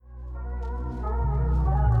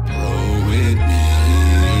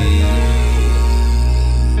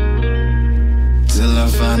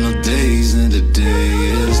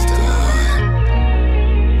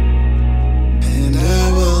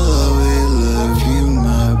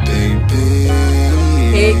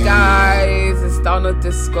Final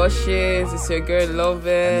Discussions. It's your girl, Love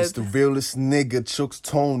It. And it's the realest nigga, Chooks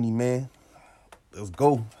Tony, man. Let's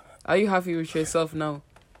go. Are you happy with yourself now?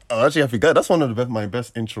 Oh, actually, I forgot. That's one of my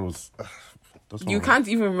best intros. You can't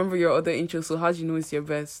even remember your other intro, so how do you know it's your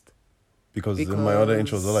best? Because in my other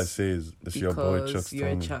intros, all I say is, it's your boy, Chooks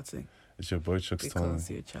Tony. You're chatting. It's your boy, Chooks Tony.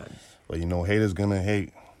 Because you're chatting. But you know, haters gonna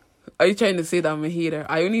hate. Are you trying to say that I'm a hater?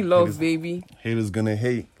 I only love, baby. Haters gonna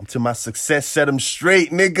hate. Until my success set them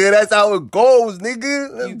straight, nigga. That's how it goes,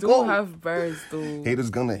 nigga. Let's you go. don't have bars, though.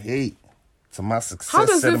 Haters gonna hate. Till my success how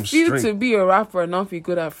does set it them feel straight. to be a rapper and not be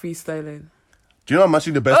good at freestyling? Do you know I'm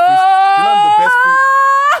actually the best? Do you know I'm the best?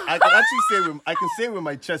 I can actually say say with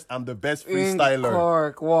my chest, I'm the best freestyler. In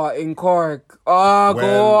Cork, what? In Cork? Oh,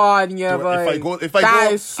 go on, yeah, boy. If I that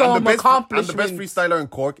go, is some accomplishment. I'm the best freestyler in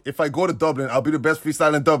Cork. If I go to Dublin, I'll be the best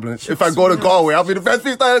freestyler in Dublin. If I go to Galway, I'll be the best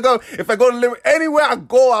freestyler in Galway. If I go to Limerick, anywhere I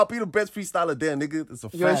go, I'll be the best freestyler there, nigga. It's a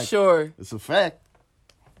fact. You're sure? It's a fact.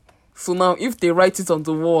 So now, if they write it on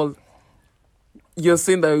the wall, you're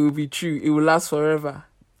saying that it will be true. It will last forever.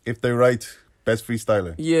 If they write best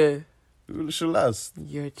freestyler, yeah, it should last.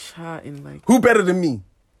 You're chatting like who better than me?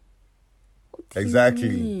 What do exactly.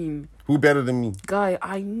 You mean? Who better than me? Guy,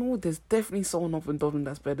 I know there's definitely someone up in Dublin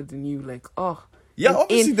that's better than you. Like, yeah,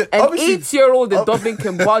 obviously, an 8-year-old in Dublin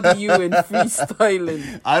can body you in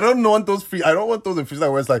freestyling. I don't want those in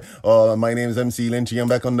freestyle where it's like, oh, my name is MC Lynchy, I'm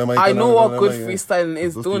back on the mic. I know what good freestyling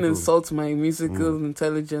is. Don't insult my musical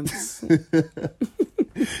intelligence.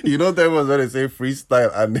 You know there was when they say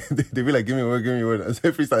freestyle and they be like, give me a word. I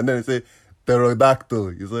say freestyle and then they say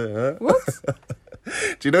pterodactyl. You say, huh? What?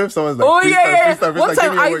 Do you know if someone's like,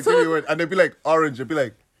 freestyle, give me a word, and they be like orange, they'd be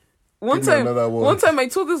like, one time I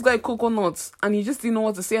told this guy coconut and he just didn't know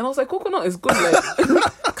what to say, and I was like, coconut is good.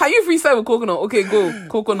 Like, can you freestyle with coconut? Okay, go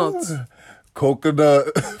coconut.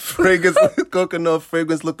 Coconut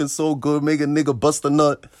fragrance looking so good, make a nigga bust a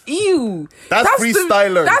nut. Ew, that's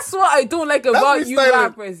freestyler. That's what I don't like about you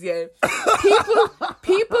rappers. Yeah,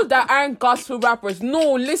 people that aren't gospel rappers.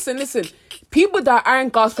 No, listen. People that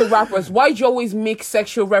aren't gospel rappers, why do you always make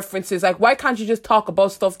sexual references? Like, why can't you just talk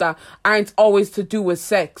about stuff that aren't always to do with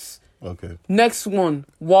sex? Okay. Next one,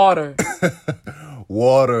 water.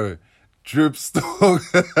 Water. Dripstone.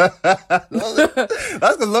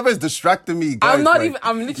 That's because Love is distracting me, guys.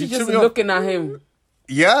 I'm literally just looking at him.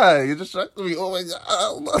 Yeah, you're distracting me. Oh my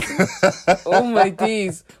God. Oh my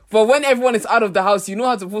days. But when everyone is out of the house, you know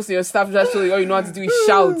how to post your Snapchat story. All you know how to do is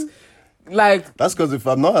shout. Like, that's because if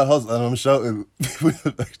I'm not at house and I'm shouting, people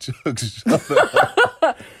are like, jokes,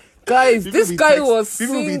 guys, this guy was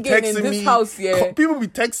singing in this house, yeah. People be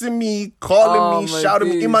texting me, calling me, shouting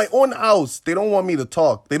me in my own house. They don't want me to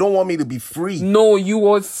talk. They don't want me to be free. No, you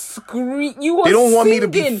was screaming. They don't want me to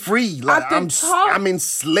be free. Like I'm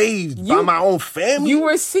enslaved by my own family. You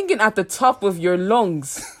were singing at the top of your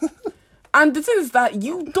lungs. And the thing is that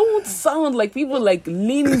you don't sound like people like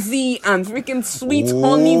Lindsay and freaking Sweet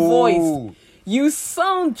Honey voice. You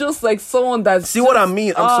sound just like someone that's... See what I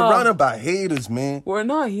mean? I'm surrounded by haters, man. We're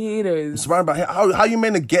not haters. I'm surrounded by haters. How you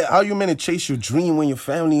meant to chase your dream when your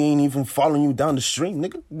family ain't even following you down the street,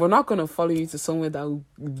 nigga? We're not going to follow you to somewhere that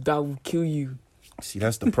will kill you. See,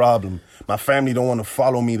 that's the problem. My family don't want to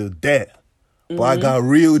follow me to death. But I got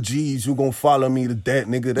real G's who gonna follow me to death,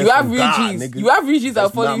 nigga. That's you have real G's. Nigga. You have real G's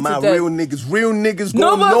that follow you to death. Real niggas. Real niggas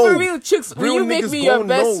no, gonna but know. For real chicks, will you make me your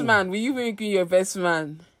best man? Will you make me your best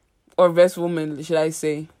man? Or best woman, should I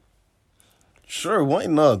say? Sure, why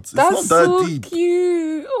not? It's That's not that so deep.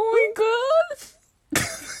 Cute. Oh my god.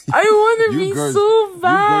 I want to be so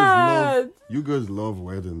bad. You girls love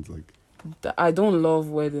weddings, like. I don't love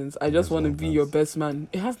weddings. I just want to be your best man.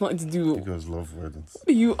 It has nothing to do with... You guys love weddings. What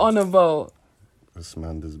are you on about? Best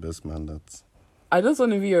man, that's... I just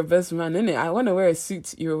want to be your best man, innit? I want to wear a suit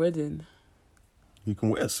to your wedding. You can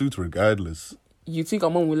wear a suit regardless. You think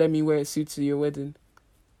your mom will let me wear a suit to your wedding?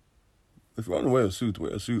 If you want to wear a suit,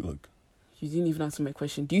 look. You didn't even answer my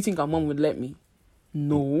question. Do you think our mom would let me?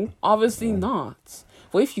 No, obviously not.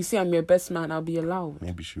 But if you say I'm your best man, I'll be allowed.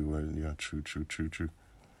 Maybe she will. Yeah, true.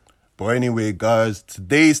 But anyway, guys,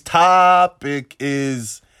 today's topic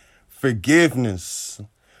is forgiveness.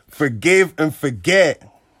 Forgive and forget.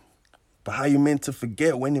 But how you meant to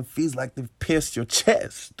forget when it feels like they've pierced your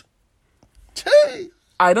chest? Jeez.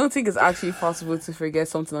 I don't think it's actually possible to forget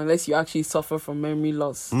something unless you actually suffer from memory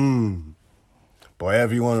loss. Boy,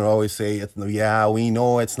 everyone will always say, yeah, we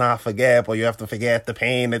know it's not forget, but you have to forget the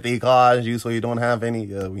pain that they caused you so you don't have any.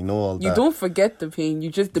 Yeah, we know all that. You don't forget the pain.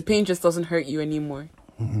 The pain just doesn't hurt you anymore.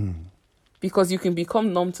 Because you can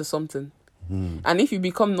become numb to something. And if you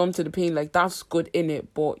become numb to the pain, like, that's good in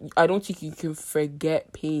it. But I don't think you can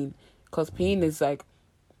forget pain. Because pain is like...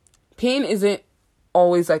 Pain isn't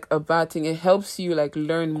always like a bad thing. It helps you like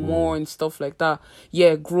learn more and stuff like that.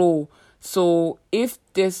 Yeah, grow. So if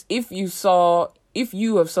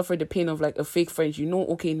you have suffered the pain of like a fake friend, you know,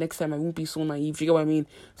 okay, next time I won't be so naive. You get what I mean?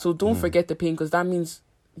 So don't forget the pain, because that means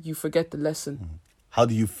you forget the lesson. How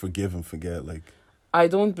do you forgive and forget? Like, I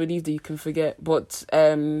don't believe that you can forget, but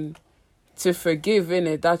to forgive,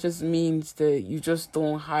 innit, that just means that you just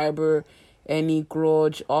don't harbor any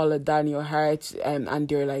grudge, all of that in your heart, and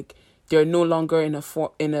they're no longer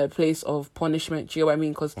in a place of punishment. Do you know what I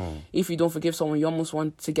mean? Because if you don't forgive someone, you almost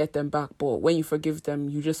want to get them back, but when you forgive them,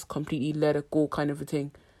 you just completely let it go, kind of a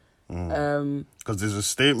thing. Because there's a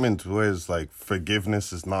statement where it's like,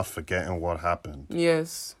 forgiveness is not forgetting what happened.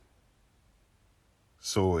 Yes.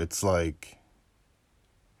 So it's like,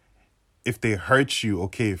 if they hurt you,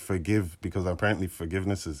 okay, forgive, because apparently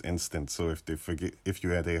forgiveness is instant. So if they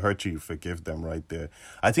hurt you, you forgive them right there.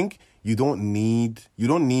 I think you don't need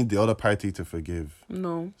the other party to forgive.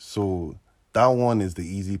 No. So that one is the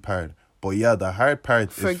easy part. But yeah, the hard part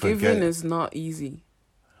is forgiving is not easy.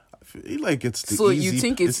 I feel like it's the so easy. You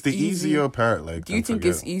think it's the easy? Easier part. Like, do you think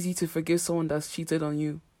it's easy to forgive someone that's cheated on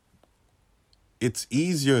you? It's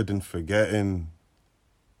easier than forgetting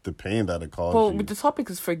the pain that it caused you. But the topic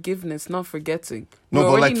is forgiveness, not forgetting.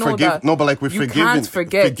 No, but like forgive. No, but like with forgiving, can't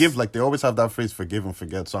forget. Forgive. Like they always have that phrase, forgive and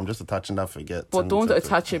forget. So I'm just attaching that forget. But don't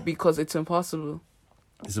attach it, because it's impossible.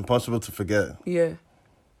 It's impossible to forget. Yeah,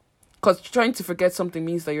 because trying to forget something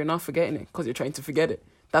means that you're not forgetting it, because you're trying to forget it.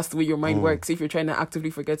 That's the way your mind works. If you're trying to actively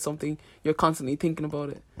forget something, you're constantly thinking about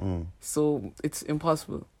it. So it's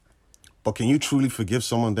impossible. But can you truly forgive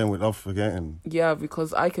someone then without forgetting? Yeah,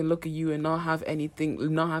 because I can look at you and not have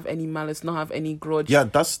anything, not have any malice, not have any grudge. Yeah,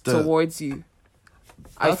 that's towards you.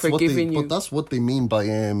 I've forgiven you. But that's what they mean by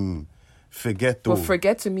forget, though. But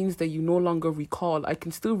forgetting means that you no longer recall. I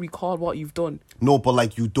can still recall what you've done. No, but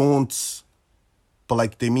like you don't. But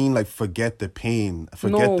like they mean like forget the pain,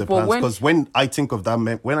 forget the past. Because when I think of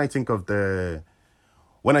that, when I think of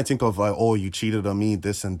like, oh, you cheated on me,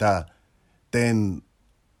 this and that, then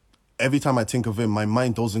every time I think of it, my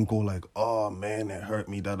mind doesn't go like, oh man, it hurt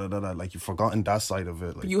me, da da da da. Like, you've forgotten that side of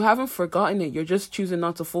it. Like, you haven't forgotten it. You're just choosing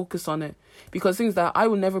not to focus on it. Because things that I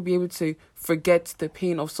will never be able to forget the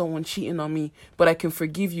pain of someone cheating on me, but I can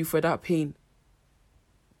forgive you for that pain.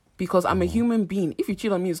 Because I'm a human being. If you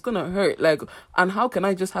cheat on me, it's gonna hurt. Like, and how can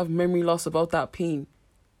I just have memory loss about that pain?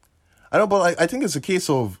 I know, but I think it's a case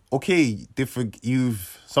of, okay,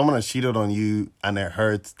 someone has cheated on you and it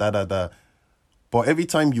hurts, da da da. But every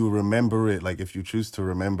time you remember it, like if you choose to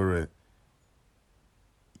remember it,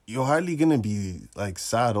 you're hardly going to be like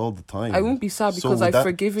sad all the time. I won't be sad because I've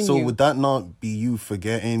forgiven you. So would that not be you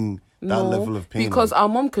forgetting that level of pain? Because our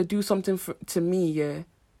mom could do something to me, yeah,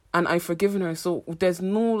 and I've forgiven her. So there's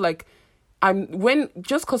no like,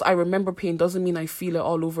 just because I remember pain doesn't mean I feel it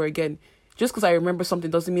all over again. Just because I remember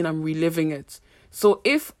something doesn't mean I'm reliving it. So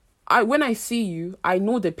when I see you, I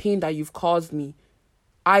know the pain that you've caused me.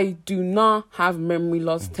 I do not have memory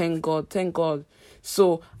loss, thank God.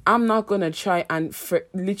 So I'm not going to try and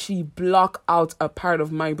literally block out a part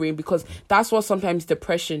of my brain, because that's what sometimes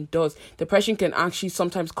depression does. Depression can actually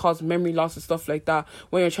sometimes cause memory loss and stuff like that,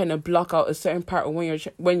 when you're trying to block out a certain part, or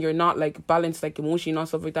when you're not like balanced, like emotionally and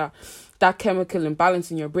stuff like that. That chemical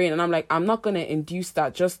imbalance in your brain. And I'm like, I'm not going to induce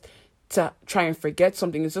that just to try and forget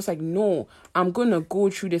something. It's just like, no, I'm going to go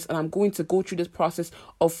through this, and I'm going to go through this process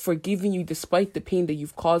of forgiving you despite the pain that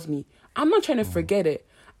you've caused me. I'm not trying to forget it.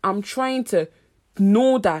 I'm trying to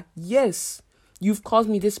know that, yes, you've caused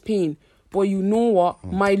me this pain, but you know what?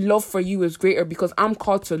 My love for you is greater, because I'm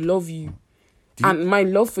called to love you. And my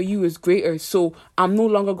love for you is greater. So I'm no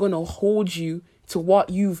longer going to hold you to what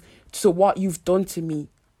you've done to me.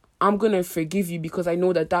 I'm going to forgive you, because I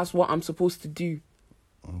know that that's what I'm supposed to do.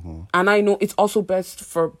 And I know it's also best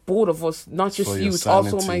for both of us, not just you. It's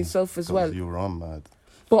also myself as well. You run mad.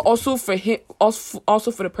 But also for him,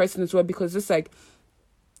 also for the person as well, because it's like,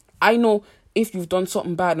 I know if you've done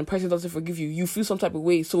something bad and the person doesn't forgive you, you feel some type of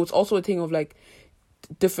way. So it's also a thing of like,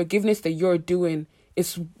 the forgiveness that you're doing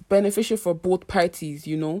is beneficial for both parties,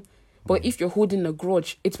 you know. But if you're holding a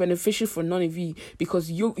grudge, it's beneficial for none of you,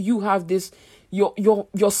 because you have this, your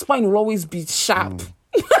spine will always be sharp.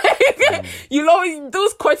 You know,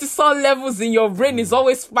 those cortisol levels in your brain is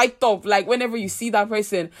always spiked up, like whenever you see that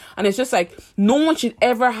person. And it's just like, no one should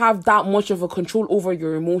ever have that much of a control over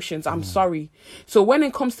your emotions. I'm sorry. So when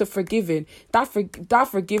it comes to forgiving, that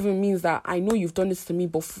forgiving means that I know you've done this to me,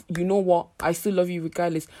 but you know what? I still love you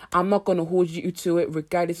regardless. I'm not going to hold you to it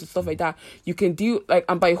regardless and stuff like that. You can deal, like,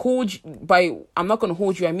 and I'm not going to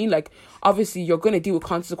hold you, I mean, like, obviously you're going to deal with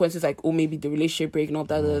consequences, like, oh, maybe the relationship breaking up,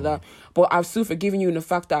 But I've still forgiven you in the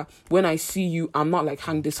fact that when when I see you, I'm not like,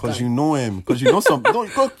 hang this guy. Because you know him. Because you know some... no,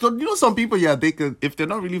 you know some people, yeah, they could... If they're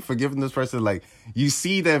not really forgiving this person, like, you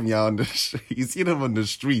see them, yeah, you see them on the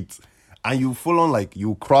street, and you full on, like,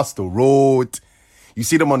 you cross the road... You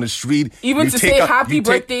see them on the street. Even to say happy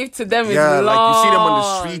birthday to them is long. Yeah, like you see them on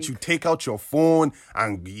the street, you take out your phone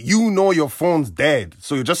and you know your phone's dead.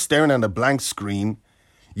 So you're just staring at a blank screen.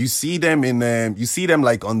 You see them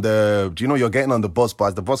like on the, you know, you're getting on the bus, but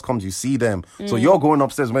as the bus comes, you see them. So you're going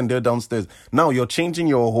upstairs when they're downstairs. Now you're changing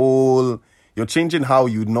you're changing how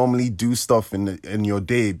you normally do stuff in your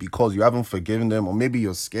day because you haven't forgiven them, or maybe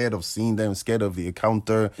you're scared of seeing them, scared of the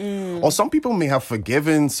encounter. Or some people may have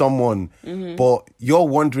forgiven someone, but you're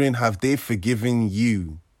wondering, have they forgiven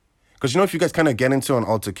you? Because, you know, if you guys kind of get into an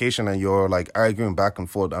altercation and you're like arguing back and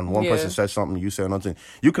forth and one person says something, you say nothing,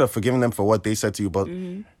 you could have forgiven them for what they said to you, but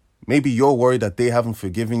maybe you're worried that they haven't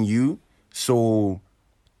forgiven you, so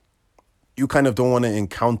you kind of don't want to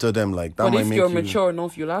encounter them like that. But if you're mature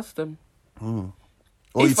enough, you'll ask them.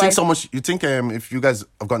 Or you think if you guys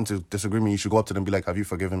have gotten to disagreement, you should go up to them and be like, have you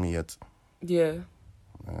forgiven me yet? Yeah.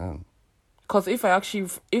 Because if I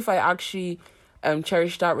actually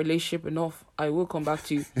cherish that relationship enough, I will come back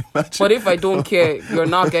to you. Imagine. But if I don't care, you're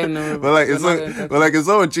not getting a...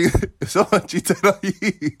 if someone cheated on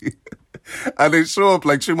you and they show up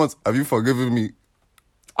like 3 months, have you forgiven me?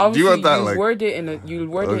 Obviously, do you want that, you'll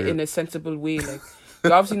word it in a sensible way, like...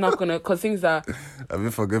 You're obviously not gonna, because things that... Have you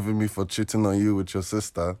forgiven me for cheating on you with your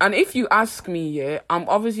sister? And if you ask me, yeah, I'm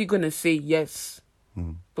obviously gonna say yes.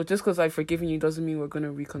 But just because I've forgiven you doesn't mean we're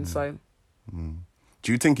gonna reconcile.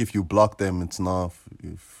 Do you think if you block them, it's not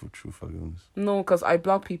for true forgiveness? No, because I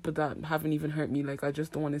block people that haven't even hurt me. Like, I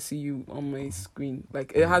just don't want to see you on my screen.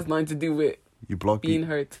 Like, it has nothing to do with being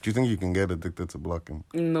hurt. Do you think you can get addicted to blocking?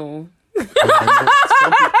 No.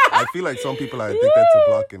 I feel like some people are addicted to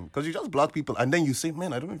blocking because you just block people and then you say,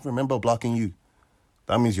 man, I don't even remember blocking you.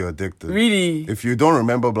 That means you're addicted. Really? If you don't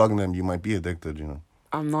remember blocking them, you might be addicted, you know.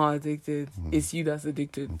 I'm not addicted. It's you that's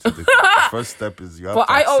addicted. The first step is you have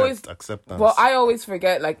to acceptance. But I always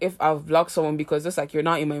forget, like, if I've blocked someone because it's like you're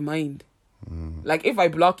not in my mind. Like, if I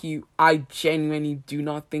block you, I genuinely do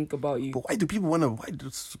not think about you. But why do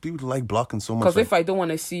people like blocking so much? Because if I don't want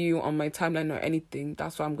to see you on my timeline or anything,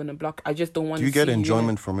 that's why I'm going to block. I just don't want to see you. Do you get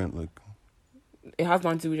enjoyment from it? Like, it has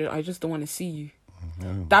nothing to do with it. I just don't want to see you.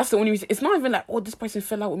 That's the only reason. It's not even like, oh, this person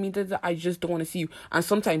fell out with me. I just don't want to see you. And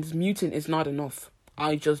sometimes muting is not enough.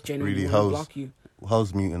 I just genuinely want to block you.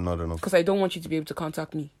 How's muting not enough? Because I don't want you to be able to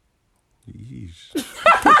contact me.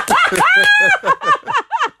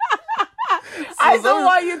 I don't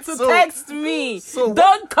want you to text me.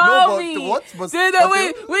 Don't call me.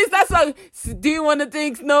 Wait, that's like, do you want to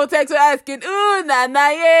think? No, text or asking. Ooh, nah,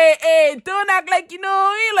 yeah. Don't act like you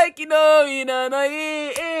know, no,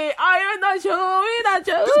 yeah. I'm not sure, we're not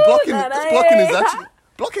sure.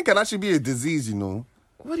 Blocking can actually be a disease, you know.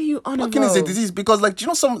 What are you on Blocking about? is a disease because, like, you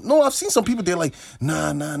know, I've seen some people, they're like,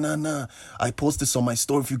 nah. I post this on my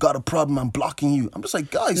story. If you got a problem, I'm blocking you. I'm just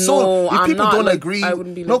like, guys, so if people don't agree... I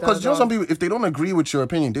wouldn't be like no, because, you know, some people, if they don't agree with your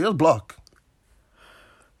opinion, they just block.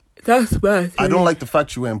 That's bad. I don't like the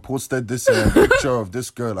fact you posted this picture of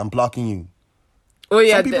this girl. I'm blocking you. Oh,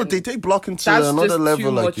 yeah. Some people, they take blocking to another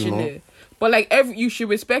level, like, you know. But, like, you should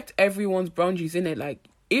respect everyone's boundaries, innit? Like,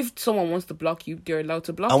 if someone wants to block you, they're allowed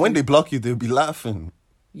to block you. And when they block you, they'll be laughing.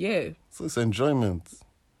 Yeah. So it's enjoyment.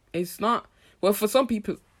 It's not. Well, for some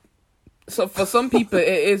people it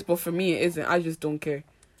is, but for me it isn't. I just don't care.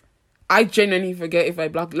 I genuinely forget if I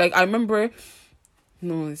block. Like, I remember.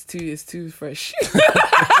 No, it's too fresh.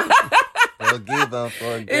 Forgive and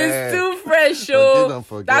forget. It's too fresh, yo.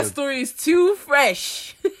 That story is too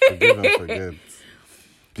fresh. Forgive and forget.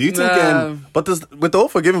 Do you think? With the whole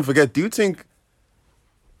forgive and forget, do you think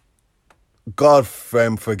God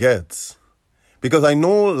forgets? Because I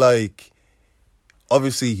know, like,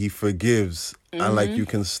 obviously he forgives and, like, you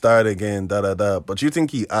can start again, But do you think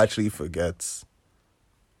he actually forgets?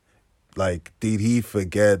 Like, did he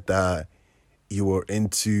forget that you were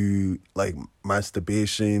into, like,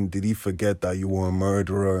 masturbation? Did he forget that you were a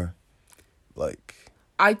murderer? Like...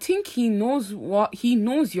 I think he knows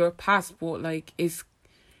your past, but, like,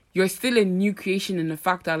 you're still a new creation in the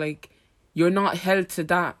fact that, like, you're not held to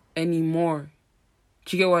that anymore.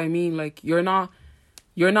 Do you get what I mean? Like, you're not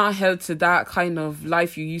held to that kind of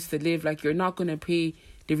life you used to live. Like, you're not going to pay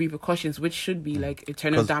the repercussions, which should be like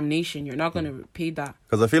eternal damnation. You're not going to pay that.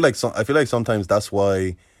 Because I feel like sometimes that's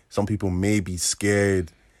why some people may be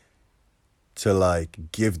scared to,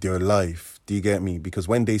 like, give their life. Do you get me? Because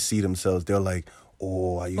when they see themselves, they're like,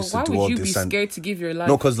 oh, I used to do all this. Why would you be scared to give your life?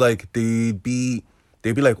 No, because, like, they'd be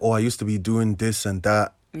like, oh, I used to be doing this and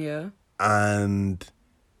that. Yeah. And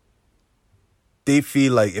they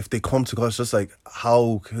feel like if they come to God, it's just like,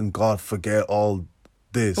 how can God forget all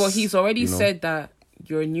this? But he's already said that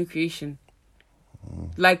you're a new creation.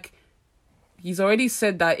 Like, he's already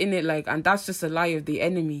said that in it, like, and that's just a lie of the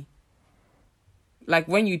enemy. Like,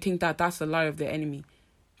 when you think that, that's a lie of the enemy.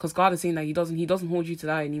 Because God is saying that he doesn't hold you to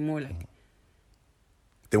that anymore. Like,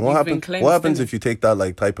 then what happens if you take that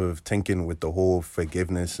like type of thinking with the whole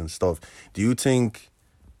forgiveness and stuff? Do you think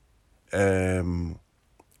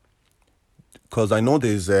because I know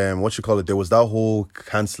there's there was that whole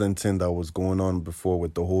cancelling thing that was going on before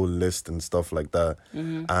with the whole list and stuff like that.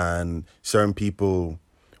 And certain people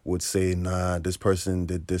would say, nah, this person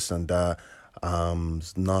did this and that,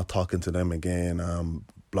 not talking to them again,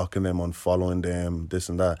 blocking them, unfollowing them, this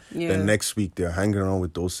and that. Then next week they're hanging around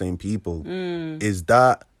with those same people. Is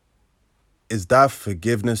that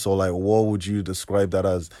forgiveness, or like what would you describe that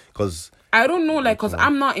as? Because I don't know, like, because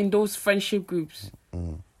I'm not in those friendship groups.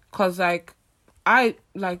 Because like I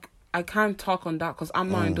can't talk on that because I'm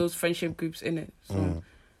not in those friendship groups in it. So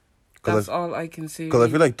that's all I can say. Because I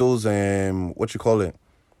feel like those I feel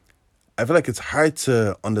like it's hard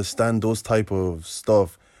to understand those type of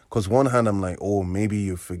stuff. Because one hand I'm like, oh, maybe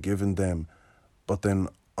you've forgiven them, but then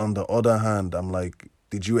on the other hand I'm like,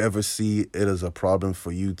 did you ever see it as a problem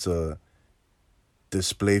for you to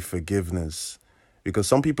display forgiveness? Because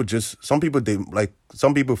some people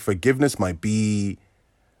forgiveness might be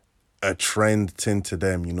a trend thing to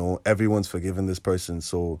them, you know, everyone's forgiven this person,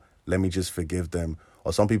 so let me just forgive them.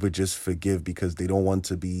 Or some people just forgive because they don't want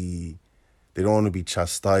to be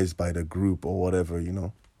chastised by the group or whatever, you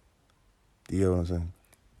know. Do you get what I'm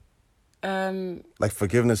saying? Like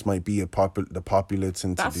forgiveness might be the popular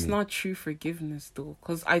thing to do. That's not true forgiveness though,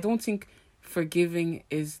 because I don't think forgiving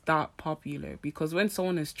is that popular. Because when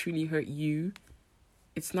someone has truly hurt you,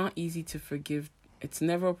 it's not easy to forgive. It's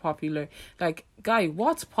never popular. Like, guy,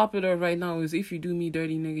 what's popular right now is if you do me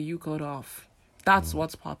dirty, nigga, you cut off. That's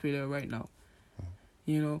what's popular right now.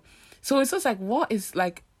 You know? So it's just like, what is,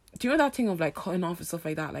 like, do you know that thing of, like, cutting off and stuff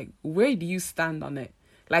like that? Like, where do you stand on it?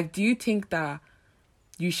 Like, do you think that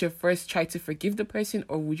you should first try to forgive the person,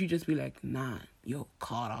 or would you just be like, nah, yo,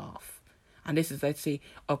 cut off? And this is, let's say,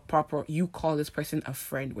 you call this person a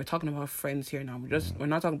friend. We're talking about friends here now. We're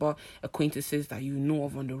not talking about acquaintances that you know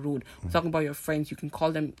of on the road. We're talking about your friends. You can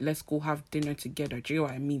call them, let's go have dinner together. Do you know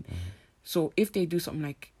what I mean? So if they do something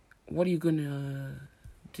like, what are you going to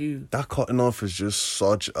do? That cutting off is just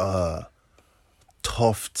such a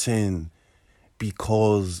tough thing,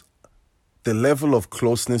 because the level of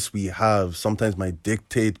closeness we have sometimes might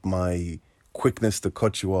dictate my quickness to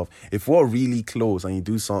cut you off. If we're really close and you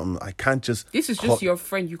do something, I can't just... This is just your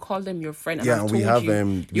friend. You call them your friend. And we have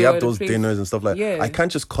those dinners and stuff like that. I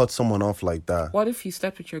can't just cut someone off like that. What if he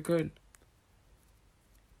slept with your girl?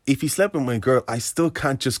 If he slept with my girl, I still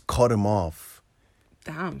can't just cut him off.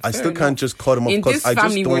 Damn, I still can't just cut him off. In this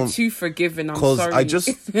family, we're too forgiving. I'm sorry. I just...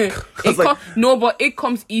 No, but it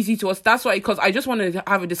comes easy to us. That's why, because I just want to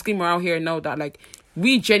have a disclaimer out here now that, like,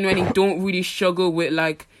 we genuinely don't really struggle with,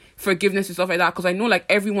 like, forgiveness and stuff like that, because I know like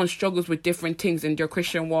everyone struggles with different things in their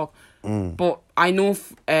Christian walk. But I know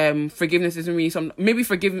forgiveness isn't really something. Maybe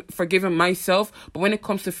forgiving myself, but when it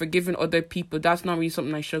comes to forgiving other people, that's not really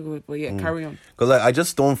something I struggle with. But yeah, carry on. Because like I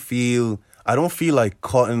don't feel like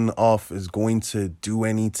cutting off is going to do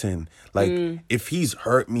anything. Like if he's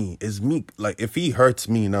hurt me, if he hurts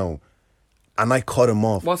me now and I cut him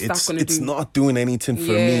off, it's not doing anything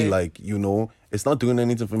for me. Like, you know, it's not doing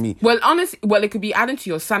anything for me. Well, it could be adding to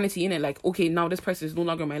your sanity, innit? Like, okay, now this person is no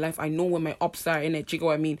longer in my life. I know where my ups are, innit? Do you know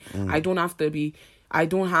what I mean? I don't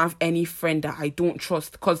have any friend that I don't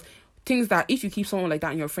trust. Because things that, if you keep someone like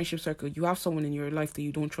that in your friendship circle, you have someone in your life that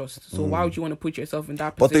you don't trust. So why would you want to put yourself in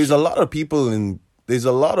that position? But there's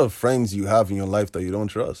a lot of friends you have in your life that you don't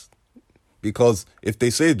trust. Because if they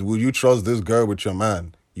say, will you trust this girl with your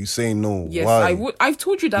man? You say no. Yes, why? I would. I've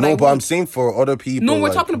told you that. No, but I'm saying for other people. No,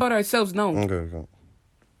 we're talking about ourselves now. Okay.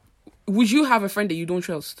 Would you have a friend that you don't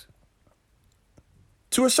trust?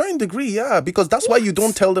 To a certain degree, yeah. Because that's why you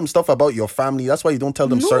don't tell them stuff about your family. That's why you don't tell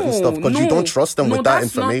them certain stuff. Because you don't trust them with that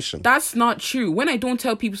information. That's not true. When I don't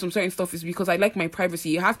tell people some certain stuff, it's because I like my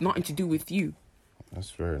privacy. It has nothing to do with you. That's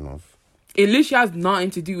fair enough. It literally has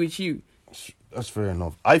nothing to do with you. That's fair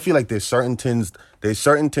enough. I feel like there's certain things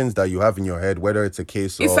that you have in your head, whether it's a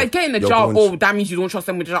case of... It's like getting a job. Oh, that means you don't trust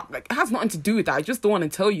them with the job. Like, it has nothing to do with that. I just don't want to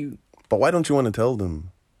tell you. But why don't you want to tell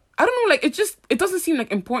them? I don't know. Like, it doesn't seem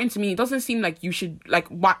like important to me. It doesn't seem like you should, like,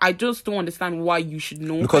 why. I just don't understand why you should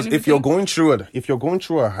know. Because if you're going through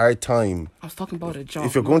a hard time... I was talking about a job.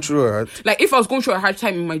 If you're going through a hard... Like, if I was going through a hard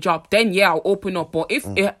time in my job, then yeah, I'll open up. But if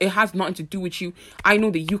it has nothing to do with you, I know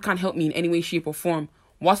that you can't help me in any way, shape or form.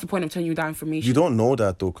 what's the point of telling you that information? You don't know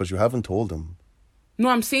that though, because you haven't told them. No,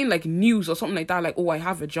 I'm saying like news or something like that. Like, oh, I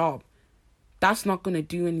have a job. That's not going to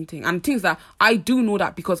do anything. And things that I do know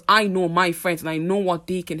that because I know my friends and I know what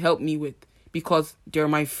they can help me with because they're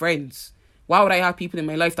my friends. Why would I have people in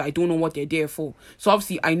my life that I don't know what they're there for? So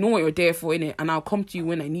obviously I know what you're there for, innit? And I'll come to you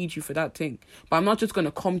when I need you for that thing. But I'm not just going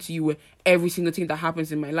to come to you with every single thing that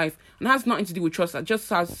happens in my life. And it has nothing to do with trust. That just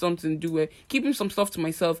has something to do with keeping some stuff to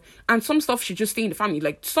myself. And some stuff should just stay in the family.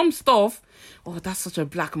 Like some stuff, oh, that's such a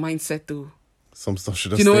black mindset though. Some stuff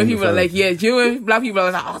should have. Do you know when people are like, yeah, do you know when black people are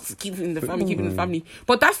like, oh, just keep it in the family, keep it in the family.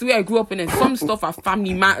 But that's the way I grew up in it. Some stuff are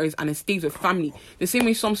family matters and it stays with family. The same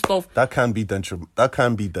way some stuff that can be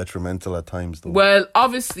detrimental at times though. Well,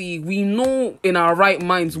 obviously we know in our right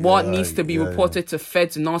minds what needs to be reported to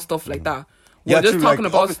feds and all stuff like that. We're just talking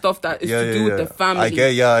about stuff that is to do with the family. I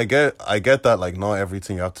get that. Like, not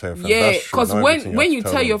everything you have to tell your friend. Yeah, because when you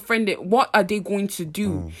tell your friend it, what are they going to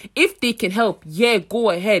do? If they can help, yeah,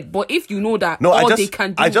 go ahead. But if you know that they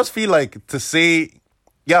can do... I just feel like to say...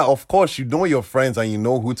 Yeah, of course, you know your friends and you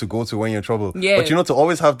know who to go to when you're in trouble. Yeah. But, to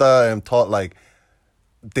always have that thought, like,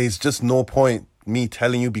 there's just no point me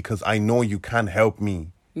telling you because I know you can help me.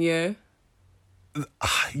 Yeah.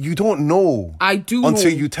 You don't know. I do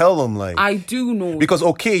until know. You tell them, like. I do know. Because,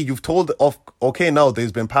 now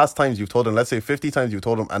there's been past times you've told them, let's say 50 times you've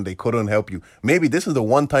told them and they couldn't help you. Maybe this is the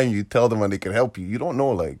one time you tell them and they can help you. You don't know,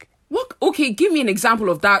 like. What? Okay, give me an example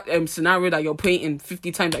of that scenario that you're painting.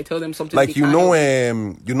 50 times I tell them something. Like,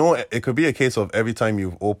 it could be a case of every time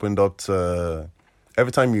you've opened up to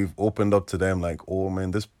them, like, oh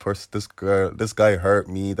man, this guy hurt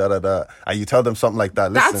me, and you tell them something like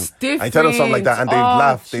that. Listen, that's different. I tell them something like that, and they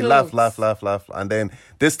laugh, and then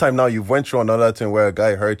this time now you've went through another thing where a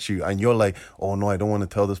guy hurt you, and you're like, oh no, I don't want to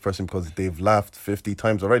tell this person because they've laughed 50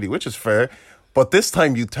 times already, which is fair. But this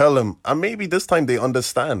time you tell them, and maybe this time they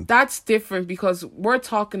understand. That's different because we're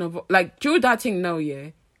talking about, like, do that thing now,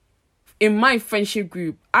 yeah? In my friendship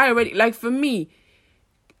group, I already, like, for me,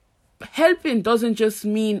 helping doesn't just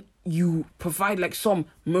mean you provide, like, some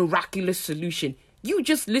miraculous solution. You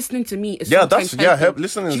just listening to me is sometimes helping.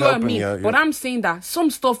 Listening is do you know helping, what I mean? yeah. But I'm saying that some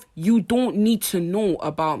stuff you don't need to know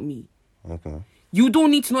about me. Okay. You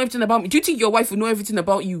don't need to know everything about me. Do you think your wife will know everything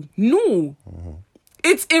about you? No. Mm-hmm.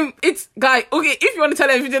 It's guy, okay, if you want to tell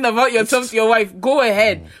everything about yourself to your wife, go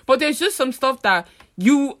ahead. But there's just some stuff that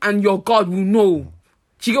you and your God will know.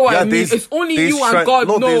 Do you get what I mean? It's only you and God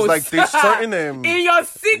knows. There's certain... in your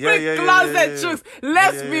secret closet, truth.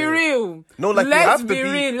 Let's be real. No, like, let's be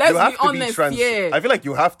real. Let's be honest, I feel like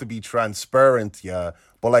you have to be transparent, yeah.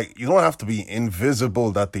 But, like, you don't have to be invisible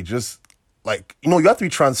that they just... Like, you have to be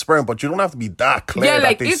transparent, but you don't have to be that clear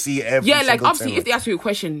that they see everything. Yeah, like, obviously, if they ask you a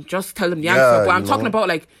question, just tell them the answer. But I'm talking about,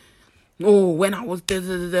 like, when I was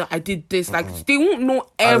I did this. Like, they won't know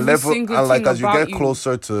every single thing about you. And, like, as you get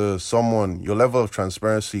closer to someone, your level of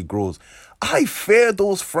transparency grows. I fear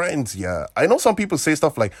those friends, yeah. I know some people say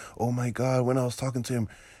stuff like, oh, my God, when I was talking to him,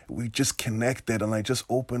 we just connected and I just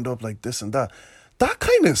opened up like this and that. That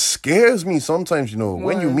kind of scares me sometimes,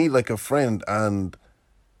 when you meet, like, a friend and...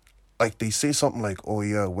 like, they say something like, oh,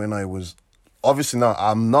 yeah, when I was... Obviously, now,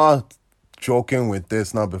 I'm not joking with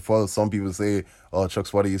this now before some people say, oh,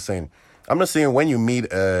 Chucks, what are you saying? I'm just saying when you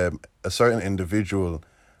meet a certain individual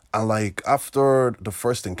and, like, after the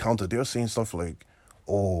first encounter, they're saying stuff like,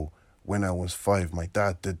 oh, when I was 5, my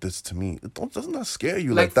dad did this to me. Doesn't that scare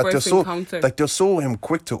you? Like that encounter. Like, they're so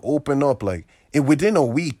quick to open up. Like, within a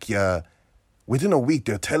week, they're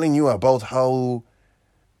telling you about how...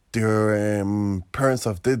 their parents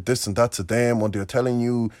have did this and that to them, or they're telling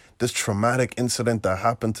you this traumatic incident that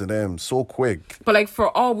happened to them so quick. But, like,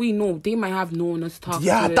 for all we know, they might have known us talking.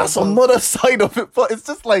 Yeah, that's another side of it. But it's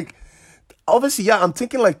just like, obviously, yeah, I'm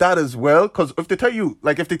thinking like that as well. Because if they tell you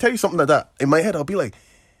something like that, in my head, I'll be like,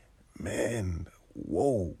 man,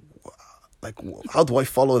 whoa, like, how do I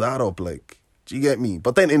follow that up? Like, do you get me?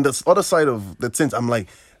 But then in the other side of the sense, I'm like,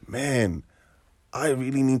 man, I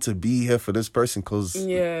really need to be here for this person because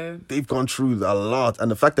they've gone through a lot.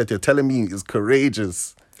 And the fact that you're telling me is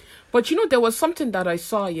courageous. But, there was something that I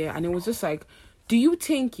saw, and it was just like, do you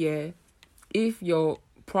think, if your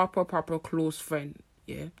proper close friend,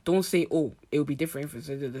 don't say, oh, it would be different if it's...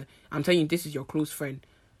 I'm telling you, this is your close friend.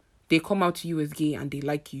 They come out to you as gay and they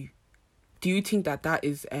like you. Do you think that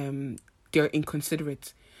is, they're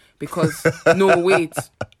inconsiderate? Because, no, wait...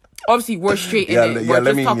 Obviously, we're straight in it. We're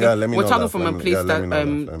talking from a place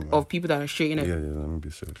of people that are straight in it. Yeah, let me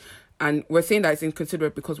be serious. And we're saying that it's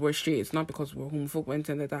inconsiderate because we're straight. It's not because we're homophobic or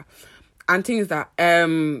anything like that. And thing is that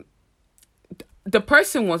the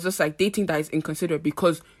person was just like, they think that it's inconsiderate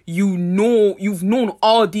because you've known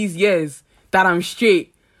all these years that I'm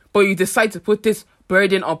straight, but you decide to put this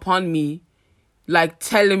burden upon me, like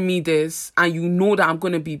telling me this, and you know that I'm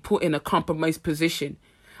going to be put in a compromised position,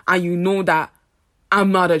 and you know that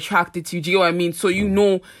I'm not attracted to you. Do you know what I mean? So you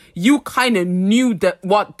know, you kind of knew that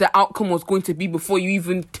what the outcome was going to be before you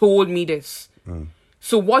even told me this.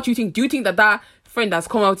 So what do you think? Do you think that that friend that's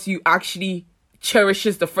come out to you actually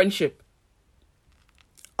cherishes the friendship?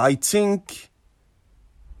 I think,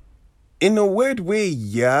 in a weird way,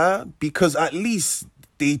 yeah, because at least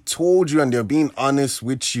they told you and they're being honest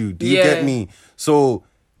with you. Do you get me? So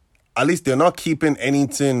at least they're not keeping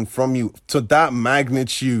anything from you to that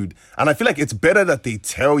magnitude. And I feel like it's better that they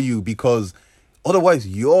tell you, because otherwise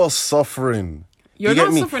you're suffering. You're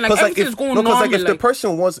not suffering, like everything's going normal. Because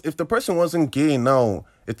if the person wasn't gay now,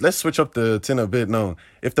 let's switch up the thing a bit now.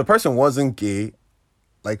 If the person wasn't gay,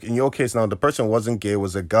 like in your case now, the person wasn't gay,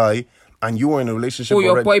 was a guy, and you were in a relationship already.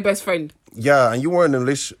 Your boy best friend. Yeah, and you were in a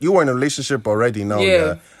relationship already now.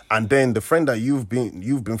 Yeah. And then the friend that you've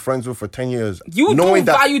been friends with for 10 years, knowing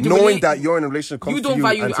that you're in a relationship, comes you don't to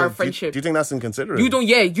value and our says, friendship. Do you think that's inconsiderate? You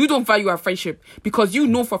don't value our friendship, because you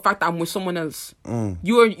know for a fact that I'm with someone else.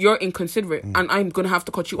 You're inconsiderate, and I'm gonna have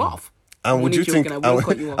to cut you off. And would you think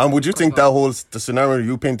the scenario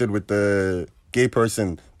you painted with the gay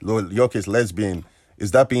person, your case lesbian,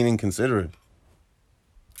 is that being inconsiderate?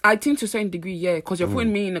 I think to a certain degree, yeah, because you're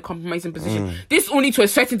putting me in a compromising position. This only to a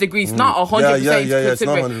certain degree. It's not 100%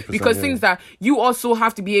 considerate, because things that you also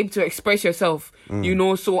have to be able to express yourself, you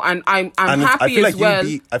know. So, and I'm happy as well.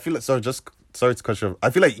 I feel like, sorry to cut you off. I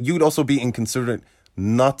feel like you'd also be inconsiderate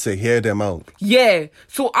not to hear them out. Yeah.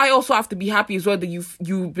 So I also have to be happy as well that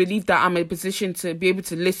you believe that I'm in a position to be able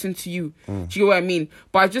to listen to you. Do you know what I mean?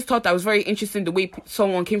 But I just thought that was very interesting the way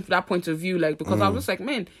someone came from that point of view, like, because I was like,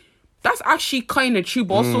 man, that's actually kind of true,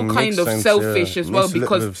 but also kind of selfish as well.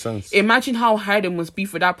 Because imagine how hard it must be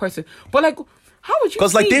for that person. But like, how would you?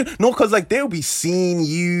 Because they'll be seeing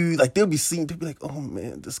you, they'll be like, oh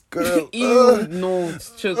man, this girl. It's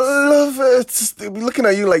just, I love it. They'll be looking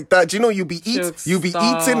at you like that. Do you know you'll be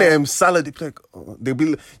eating salad. They'll be like, oh,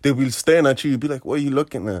 they'll be staring at you. You'll be like, what are you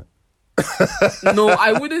looking at? No,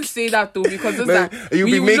 I wouldn't say that though, because it's like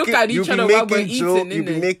we look at each other while we're eating. You'll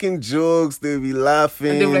be making jokes. They'll be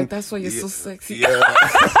laughing. And they'll be like, that's why you're so sexy. Yeah.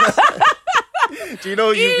 Do you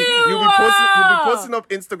know you'll be posting up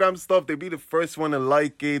Instagram stuff? They'll be the first one to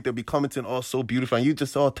like it. They'll be commenting, "Oh, so beautiful," and you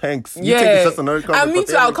just, "Oh, thanks." You think it's just another comment. And me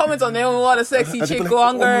too. I'll comment on them. What a sexy chick, go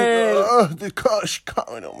on, girl. Oh, the gosh,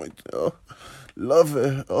 comment on my. Oh, love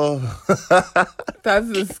it. Oh, that's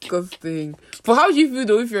disgusting. But how do you feel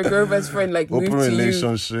though if your girl best friend like moved to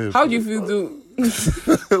you? How do you feel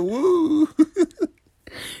though? Woo.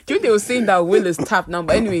 Do you think they were saying that Will is tapped now?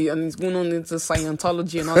 But anyway, and he's going on into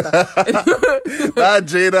Scientology and all that. That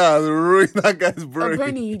Jada ruined that guy's brain.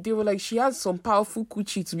 Apparently, they were like, she has some powerful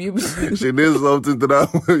coochie to be able to. She did something to that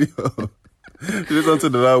William. She did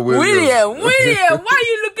something to that William, why are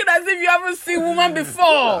you looking as if you haven't seen woman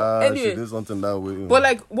before? Anyway, she did something to that William. But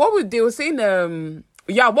like, they were saying,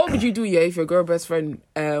 what would you do, if your girl best friend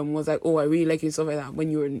was like, oh, I really like you, stuff like that,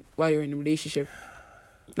 while you're in a relationship?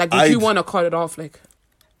 Like, would you want to cut it off? Like,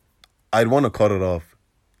 I'd want to cut it off.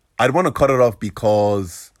 I'd want to cut it off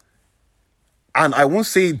because, and I won't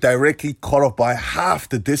say directly cut off, but I have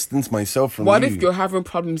to distance myself from you. What if you're having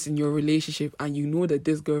problems in your relationship and you know that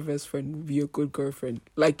this girl best friend will be a good girlfriend?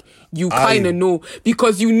 Like, you kind of know,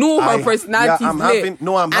 because you know her personality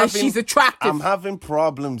is she's attractive. I'm having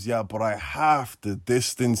problems, but I have to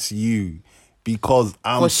distance you because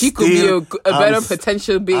she could be a better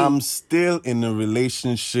potential babe. I'm still in a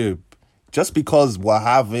relationship. Just because we're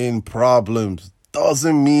having problems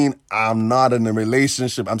doesn't mean I'm not in a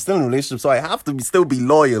relationship. I'm still in a relationship, so I have to still be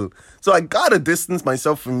loyal. So I gotta distance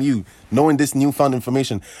myself from you, knowing this newfound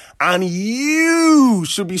information. And you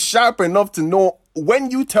should be sharp enough to know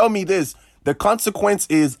when you tell me this, the consequence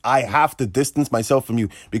is I have to distance myself from you.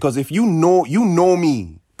 Because if you know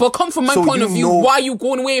me. But come from my point of view, why are you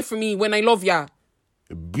going away from me when I love ya?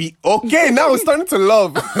 Okay, now it's starting to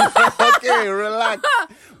love. Okay, relax.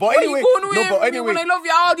 But anyway, when I love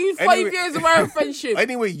you all these 5 years of our friendship.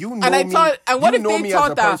 Anyway, you know and I me. Thought, and what if they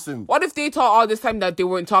thought that? Person. What if they thought all this time that they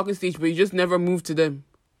were in talking stage, but you just never moved to them?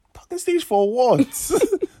 Talking stage for what?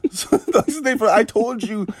 I told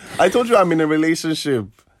you I'm in a relationship.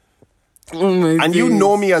 Oh my and days. You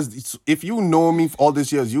know me if you know me for all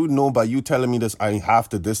these years, you know by you telling me this, I have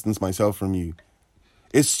to distance myself from you.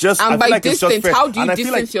 It's just, and by distance, how do you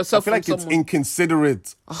distance yourself from someone? I feel like it's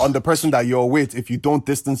inconsiderate on the person that you're with if you don't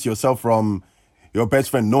distance yourself from your best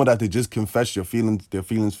friend. Know that they just confess their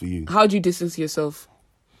feelings for you. How do you distance yourself?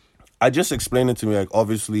 I just explained it to me, like,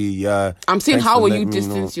 obviously, yeah. I'm saying, thanks how for will letting you me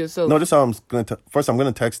distance know. yourself? No, this is how I'm going to... First, I'm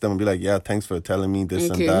going to text them and be like, yeah, thanks for telling me this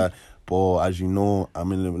and that. But as you know,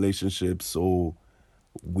 I'm in a relationship, so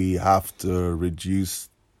we have to reduce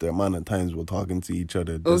the amount of times we're talking to each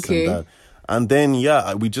other, this and that. And then,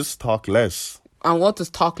 yeah, we just talk less. And what does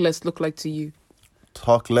talk less look like to you?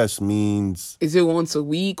 Talk less means... Is it once a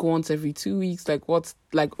week, once every 2 weeks? Like, what's,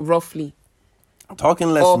 like, roughly? Talking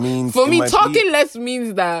less means... For me, talking less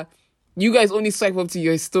means that you guys only swipe up to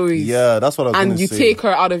your stories. Yeah, that's what I was going to say. And you take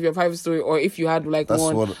her out of your private story, or if you had, like,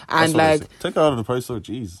 and, like... Take her out of the private story,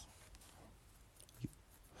 jeez.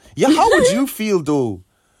 Yeah, how would you feel, though?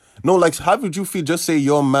 No, like, how would you feel? Just say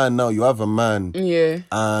you're a man now, you have a man. Yeah.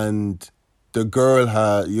 And the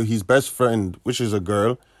girl, his best friend, which is a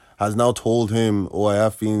girl, has now told him, oh, I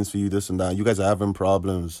have feelings for you, this and that. You guys are having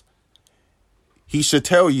problems. He should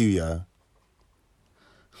tell you, yeah.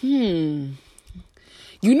 You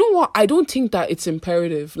know what? I don't think that it's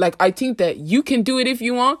imperative. Like, I think that you can do it if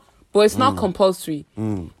you want, but it's not compulsory.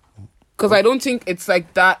 Because I don't think it's,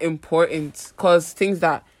 like, that important. Because things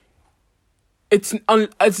that... It's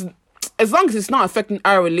as long as it's not affecting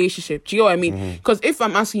our relationship. Do you know what I mean? Because if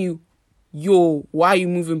I'm asking you, yo, why are you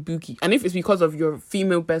moving Buki? And if it's because of your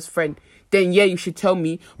female best friend, then yeah, you should tell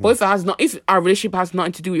me. But if our relationship has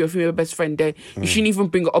nothing to do with your female best friend, then you shouldn't even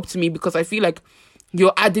bring it up to me, because I feel like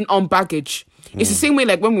you're adding on baggage. It's the same way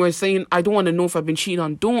like when we were saying, I don't want to know if I've been cheated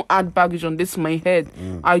on. Don't add baggage on this in my head.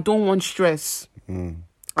 I don't want stress.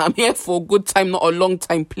 I'm here for a good time, not a long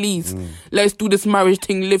time, please. Let's do this marriage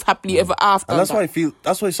thing, live happily ever after. And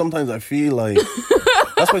that's why sometimes I feel like,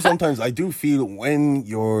 that's why sometimes I do feel when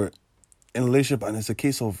you're in a relationship and it's a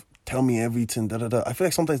case of tell me everything, I feel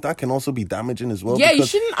like sometimes that can also be damaging as well. Yeah,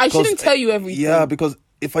 I shouldn't tell you everything. Yeah, because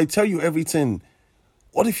if I tell you everything,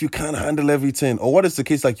 what if you can't handle everything? Or what is the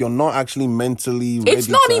case, like you're not actually mentally ready? It's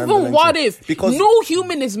not even what if. Because no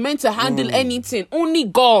human is meant to handle anything. Only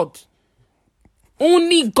God.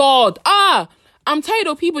 Only God. I'm tired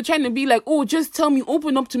of people trying to be like, oh, just tell me,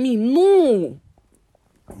 open up to me. No.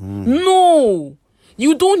 No.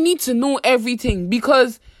 You don't need to know everything,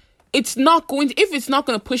 because it's not going to, if it's not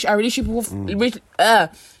going to push our relationship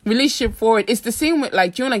forward. It's the same with,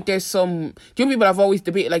 like, there's some, people have always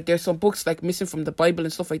debated, like, there's some books, like, missing from the Bible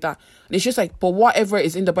and stuff like that. And it's just like, but whatever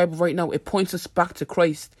is in the Bible right now, it points us back to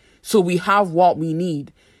Christ. So we have what we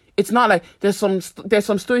need. It's not like there's some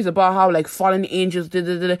stories about how, like, fallen angels,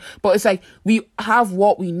 but it's like we have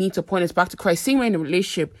what we need to point us back to Christ. Same way in a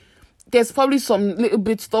relationship, there's probably some little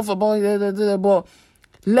bit stuff about but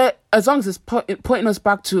as long as it's pointing us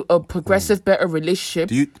back to a progressive, better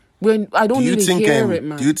relationship. I don't need to hear it,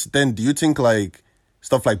 man. Do you think like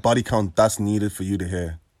stuff like body count that's needed for you to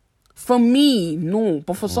hear? For me, no.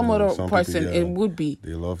 But for some other person, people, it would be.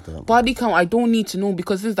 They love that. Body count, I don't need to know,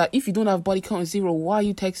 because it's that if you don't have body count 0, why are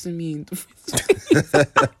you texting me?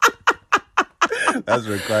 That's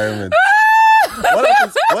a requirement. What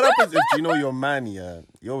happens if your man,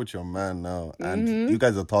 you're with your man now, and you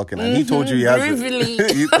guys are talking, and he told you he has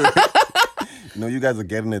you guys are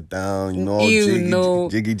getting it down,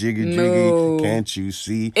 jiggy, can't you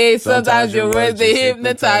see? Hey, sometimes your words, they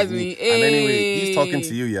hypnotize me. Hey. And anyway, he's talking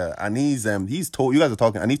to you, and he's told, you guys are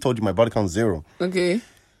talking, and he's told you my body count 0. Okay.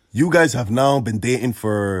 You guys have now been dating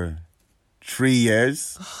for 3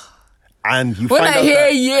 years. And you when find I out hear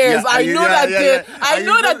that, years, I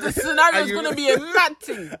know that the scenario is going to be a mad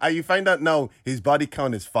thing. And you find out now his body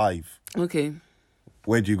count is 5. Okay.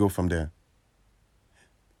 Where do you go from there?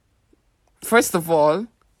 First of all,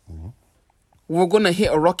 we're going to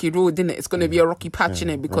hit a rocky road, innit? It's going to be a rocky patch,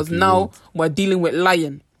 innit? Because now we're dealing with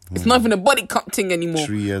lying. It's not even a body count thing anymore.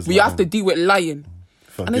 3 years we have to deal with lying.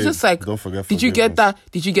 And it's just like, don't forget, did you get that?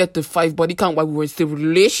 Did you get the 5 body count while we were still in a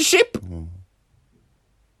relationship?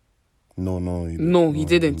 No, he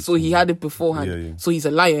didn't. So he had it beforehand. Yeah. So he's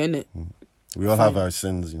a liar, innit? We all have our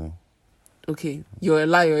sins, Okay, you're a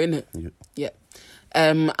liar, innit? Yeah.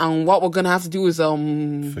 And what we're gonna have to do is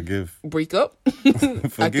forgive. Break up.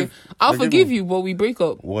 I'll forgive you, but we break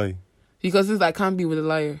up. Why? Because I can't be with a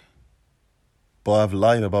liar. But I've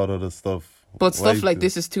lied about other stuff. But stuff like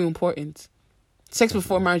this is too important. Sex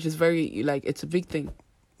before marriage is very, like, it's a big thing.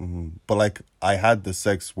 But, like, I had the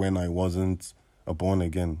sex when I wasn't a born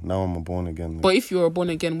again. Now I'm a born again. But if you're a born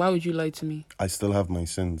again, why would you lie to me? I still have my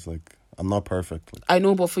sins. Like, I'm not perfect. Like. I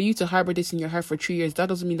know, but for you to harbor this in your heart for 3 years, that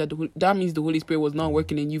doesn't mean that means the Holy Spirit was not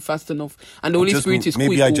working in you fast enough, and the Holy Spirit is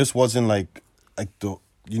maybe I just wasn't I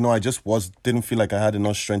didn't feel like I had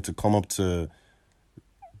enough strength to come up to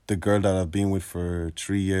the girl that I've been with for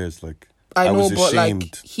 3 years. Like, I know, was but ashamed.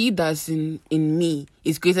 like he that's in me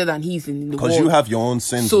is greater than he's in the world. Because you have your own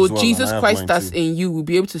sins. So as well, Jesus and I have Christ mine that's too. in you will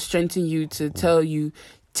be able to strengthen you to tell you,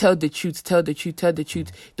 tell the truth, tell the truth, tell the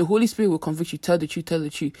truth. The Holy Spirit will convict you, tell the truth, tell the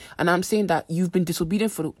truth. And I'm saying that you've been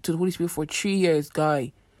disobedient to the Holy Spirit for 3 years,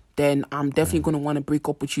 guy. Then I'm definitely gonna want to break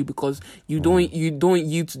up with you because you're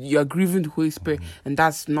grieving the Holy Spirit, and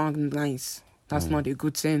that's not nice. That's not a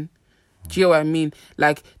good thing. Do you know what I mean?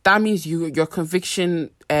 Like that means your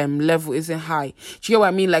conviction level isn't high. Do you know what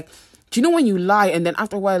I mean? Like, do you know when you lie and then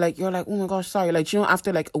after a while, like you're like, oh my gosh, sorry. Like, do you know,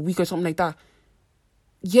 after like a week or something like that.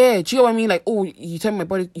 Yeah, do you know what I mean? Like, oh, you tell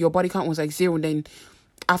me your body count was like 0, and then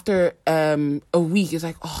after a week, it's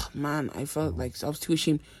like, oh man, I felt like I was too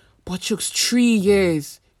ashamed. But it took 3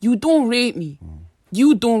 years. You don't rate me.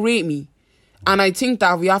 You don't rate me. And I think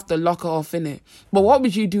that we have to lock it off, innit? But what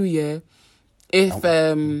would you do, yeah? If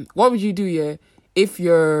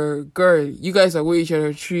your girl, you guys are with each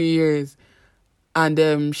other 3 years,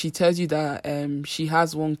 and she tells you that she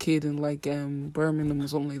has one kid in like Birmingham or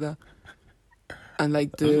something like that, and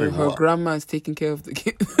like her grandma is taking care of the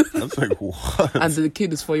kid. That's like, what? And the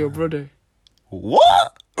kid is for your brother.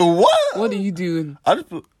 What? What are you doing?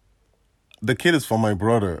 The kid is for my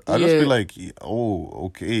brother. I just be like, oh,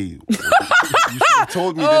 okay. You should have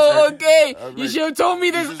told me this. Oh, okay. You like, should have told me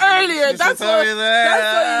this earlier. That's what you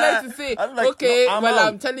like to say. I'm like, okay, no,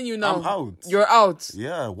 I'm telling you now. I'm out. You're out.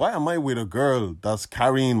 Yeah, why am I with a girl that's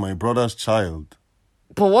carrying my brother's child?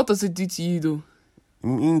 But what does it do to you, though? It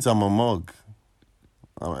means I'm a mug.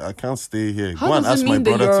 I can't stay here. How does it mean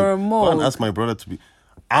that you're a mug? Go and ask my brother to be.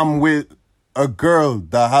 I'm with a girl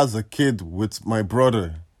that has a kid with my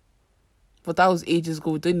brother. But that was ages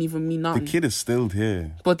ago. It didn't even mean nothing. The kid is still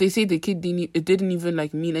here. But they say the kid didn't even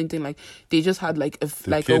like mean anything. Like they just had like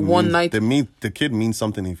a one night. The kid means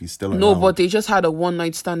something if he's still around. No, but they just had a one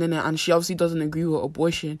night stand in it, and she obviously doesn't agree with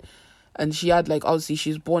abortion, and she had like obviously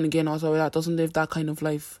she's born again or something like that. Doesn't live that kind of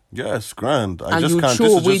life. Yeah, it's grand. And you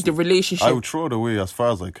throw away the relationship. I would throw it away as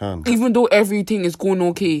far as I can. Even though everything is going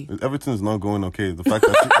okay. Everything's not going okay. The fact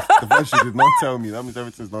that she did not tell me, that means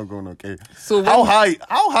everything's not going okay. So how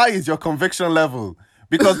high is your conviction level?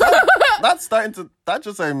 Because that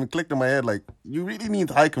just clicked in my head. Like, you really need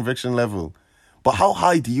high conviction level. But how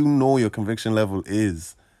high do you know your conviction level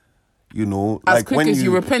is? You know, as like quick when as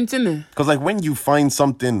you repent, innit? Because like when you find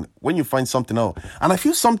something out, and I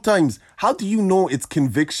feel sometimes, how do you know it's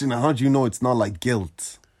conviction and how do you know it's not like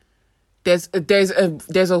guilt? There's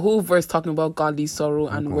a whole verse talking about godly sorrow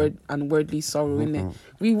and worldly sorrow in it.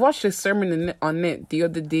 We watched a sermon on it the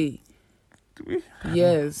other day. Did we?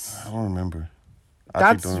 Yes. I don't remember.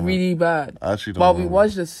 That's really bad. I actually don't But remember. we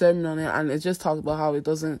watched the sermon on it, and it just talks about how you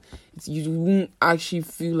won't actually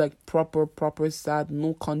feel like proper sad,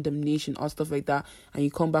 no condemnation or stuff like that, and you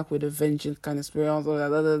come back with a vengeance kind of spirit, right?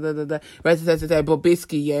 But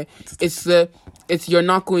basically, yeah, it's you're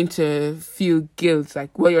not going to feel guilt,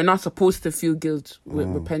 like, well, you're not supposed to feel guilt with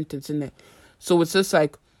repentance, innit? So it's just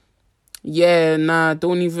like, yeah, nah,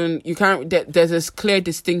 you can't, there's this clear,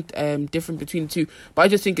 distinct difference between the two. But I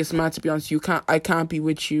just think it's mad, to be honest. I can't be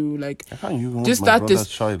with you, like, just that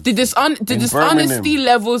the dishonesty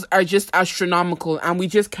levels are just astronomical, and we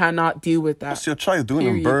just cannot deal with that. What's your child doing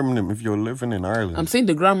in Birmingham if you're living in Ireland? I'm saying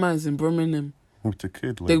the grandma is in Birmingham. With the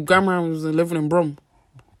kid, like, the grandma was living in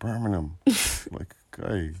Birmingham. Like,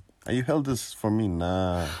 guy, are you held this for me?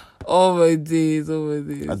 Nah. Oh my days.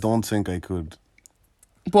 I don't think I could.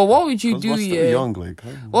 But what would you do, yeah? Young, like,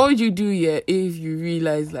 what would you do, yeah, if you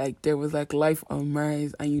realize like there was like life on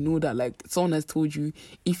Mars, and you know that like someone has told you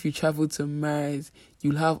if you travel to Mars,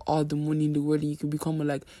 you'll have all the money in the world and you can become a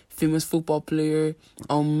like famous football player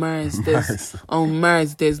on Mars. On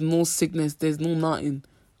Mars, there's no sickness, there's no nothing.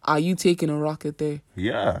 Are you taking a rocket there?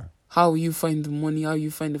 Yeah. How will you find the money? How will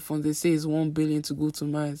you find the funds? They say it's 1 billion to go to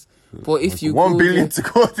Mars. But if you 1 billion to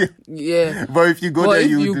go there. Yeah. But if you go there,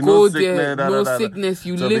 you do no sickness. Sickness.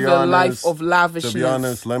 You live a life of lavishness. To be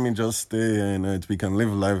honest, let me just stay and we can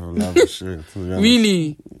live a life of lavish.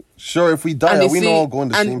 Really? Sure, if we die, we all go in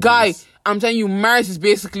the same place. I'm telling you, Mars is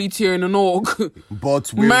basically tearing an org.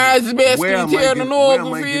 But Mars is basically tearing an org. Where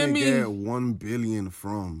am I going to get 1 billion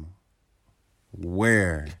from?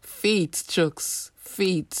 Where? Fate, Chucks.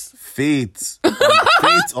 Fate. Fate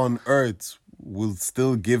on Earth will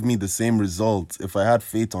still give me the same results if I had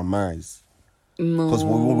fate on Mars. No. Because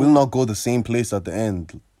we will not go the same place at the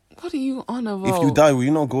end. What are you on about? If you die, will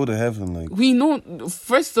you not go to heaven? Like, we know,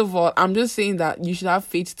 first of all, I'm just saying that you should have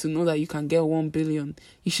faith to know that you can get 1 billion.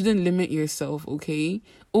 You shouldn't limit yourself, okay?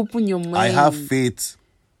 Open your mind. I have faith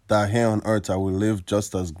that here on Earth I will live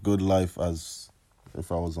just as good life as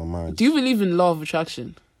if I was on Mars. Do you believe in law of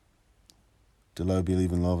attraction? Do I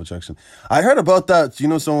believe in law of attraction? I heard about that,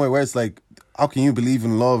 somewhere where it's like, how can you believe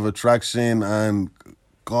in law of attraction and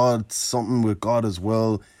God, something with God as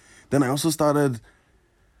well? Then I also started,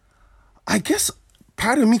 I guess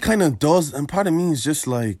part of me kind of does, and part of me is just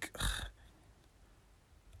like,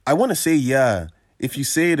 I want to say, yeah, if you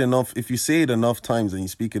say it enough times and you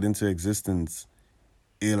speak it into existence,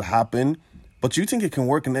 it'll happen. But you think it can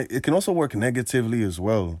work, and it can also work negatively as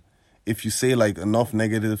well. If you say like enough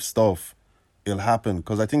negative stuff, it'll happen.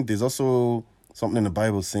 Because I think there's also something in the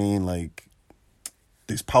Bible saying like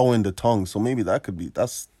there's power in the tongue. So maybe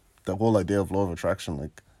that's the whole idea of law of attraction.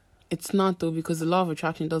 Like, it's not though, because the law of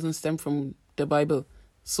attraction doesn't stem from the Bible.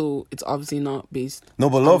 So it's obviously not based no,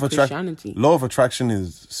 but on law of Christianity. Law of attraction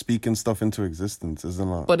is speaking stuff into existence, isn't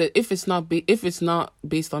it? But if it's not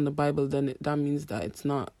based on the Bible, then that means that it's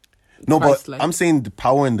not. No, Christ-like. But I'm saying the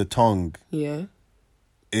power in the tongue. Yeah.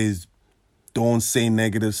 Is don't say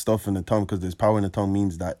negative stuff in the tongue, because there's power in the tongue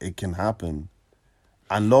means that it can happen.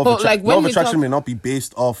 And law of attraction may not be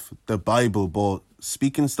based off the Bible, but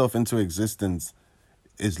speaking stuff into existence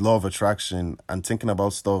is law of attraction, and thinking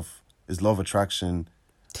about stuff is law of attraction.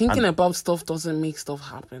 Thinking about stuff doesn't make stuff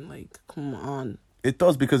happen. Like, come on. It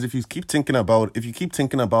does, because if you keep thinking about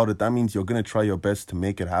it, that means you're gonna try your best to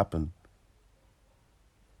make it happen.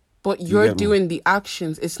 But you're doing the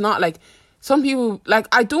actions. It's not like some people, like,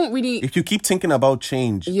 I don't really. If you keep thinking about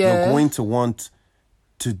change, you're going to want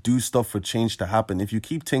to do stuff for change to happen. If you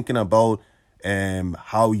keep thinking about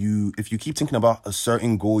if you keep thinking about a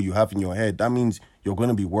certain goal you have in your head, that means you're going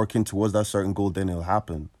to be working towards that certain goal, then it'll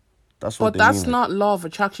happen. That's what. But that's not law of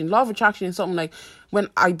attraction. Law of attraction is something like when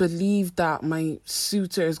I believe that my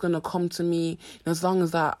suitor is going to come to me, and as long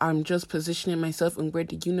as that I'm just positioning myself in where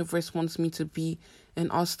the universe wants me to be and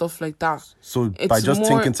all stuff like that. So by just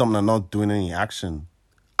thinking something and not doing any action.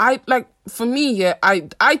 For me,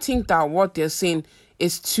 I think that what they're saying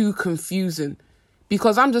is too confusing,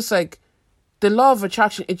 because I'm just like, the law of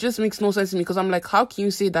attraction, it just makes no sense to me, because I'm like, how can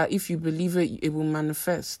you say that if you believe it, it will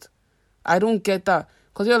manifest? I don't get that.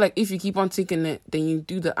 Because you're like, if you keep on thinking it, then you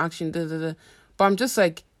do the action, But I'm just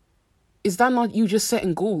like, is that not you just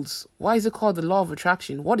setting goals? Why is it called the law of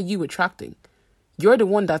attraction? What are you attracting? You're the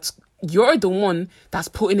one that's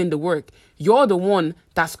putting in the work. You're the one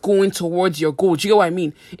that's going towards your goal. Do you get what I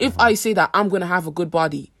mean? If I say that I'm going to have a good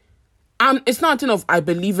body, it's not enough I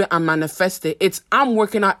believe it and manifest it. It's I'm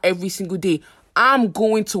working out every single day. I'm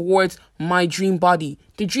going towards my dream body.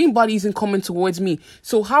 The dream body isn't coming towards me.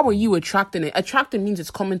 So how are you attracting it? Attracting means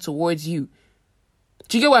it's coming towards you.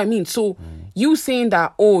 Do you get what I mean? So you saying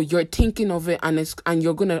that, you're thinking of it and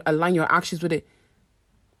you're going to align your actions with it.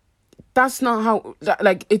 That's not how,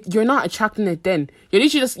 you're not attracting it then. You're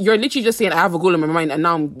literally just saying, I have a goal in my mind and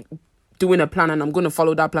now I'm doing a plan and I'm going to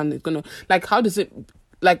follow that plan. It's going to, how does it,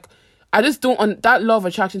 I just don't, on that law of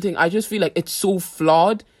attraction thing, I just feel like it's so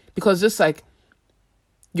flawed, because just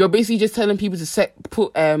you're basically just telling people to set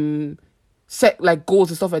goals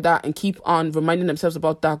and stuff like that and keep on reminding themselves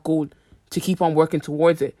about that goal to keep on working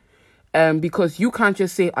towards it. Because you can't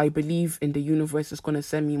just say, I believe in the universe is going to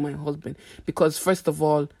send me my husband. Because first of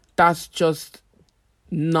all, that's just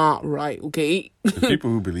not right, okay? The people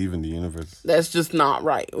who believe in the universe. That's just not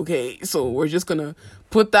right, okay? So we're just going to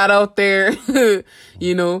put that out there,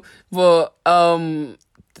 But that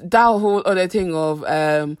whole other thing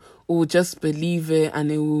of, just believe it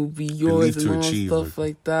and it will be yours and all stuff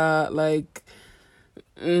like that. But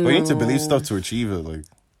you need to believe stuff to achieve it,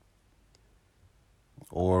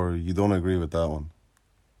 or you don't agree with that one?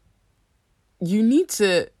 You need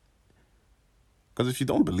to. Because if you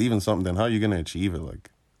don't believe in something, then how are you going to achieve it?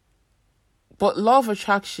 But law of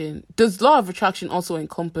attraction, does law of attraction also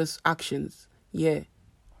encompass actions? Yeah.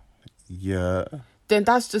 Yeah. Then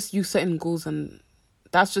that's just you setting goals and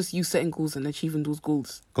achieving those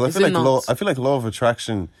goals. Because I feel like law of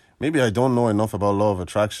attraction, maybe I don't know enough about law of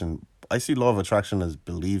attraction. I see law of attraction as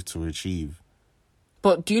believed to achieve.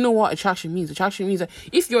 But do you know what attraction means? Attraction means that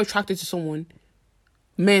if you're attracted to someone,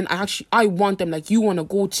 man, I want them, you want to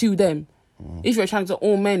go to them. If you're attracted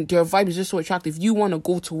to, man, their vibe is just so attractive, you want to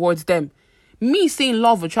go towards them. Me saying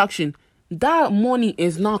law of attraction, that money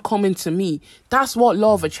is not coming to me. That's what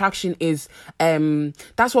law of attraction is.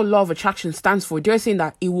 That's what law of attraction stands for. They're saying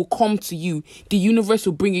that it will come to you. The universe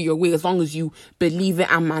will bring it your way as long as you believe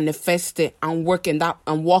it and manifest it and work in that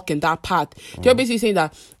and walk in that path. They're basically saying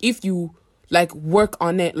that if you work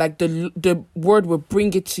on it, the word will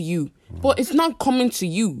bring it to you. But it's not coming to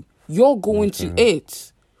you. You're going to it.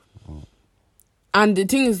 And the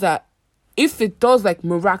thing is that if it does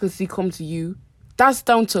miraculously come to you, that's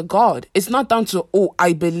down to God. It's not down to,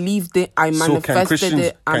 I believed it, I manifested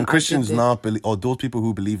it. Can Christians not believe, or those people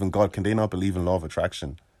who believe in God, can they not believe in law of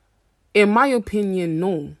attraction? In my opinion,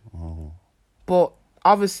 no. But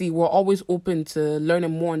obviously, we're always open to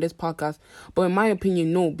learning more on this podcast. But in my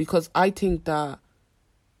opinion, no, because I think that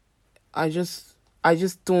I just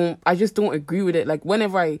don't agree with it. Like,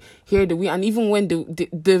 whenever I hear and even when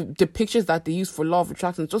the pictures that they use for law of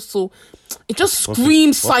attraction, it just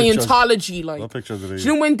screams Scientology. Like, what pictures are they?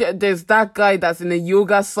 You know when there's that guy that's in a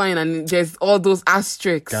yoga sign and there's all those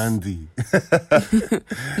asterisks. Gandhi.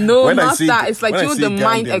 No, not that. It's like, you know, the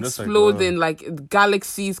mind exploding, like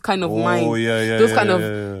galaxies kind of mind. Yeah. Those kind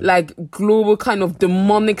of like global kind of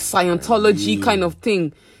demonic Scientology kind of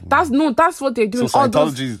thing. That's what they're doing. So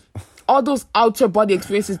Scientology. All those outer body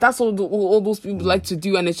experiences, that's all those people like to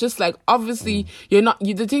do. And it's just like, obviously,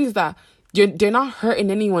 the thing is that they're not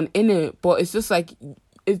hurting anyone in it, but it's just like,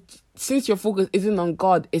 since your focus isn't on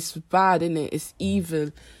God, it's bad, innit? It's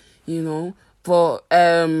evil, you know? But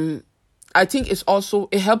I think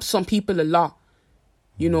it helps some people a lot,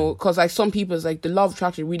 you know? Because like some people, it's like the law of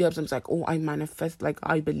attraction really helps them. It's like, I manifest, like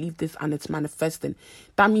I believe this and it's manifesting.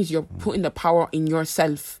 That means you're putting the power in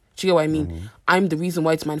yourself. Do you get what I mean? I'm the reason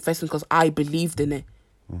why it's manifesting because I believed in it.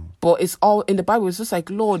 But it's all in the Bible. It's just like,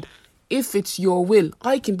 Lord, if it's your will,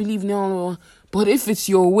 I can believe no. But if it's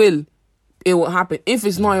your will, it will happen. If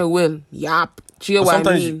it's not your will, yap. Do you get what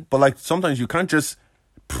I mean? But like sometimes you can't just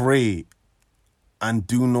pray and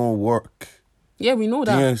do no work. Yeah, we know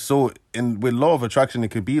that. Yeah, so with law of attraction,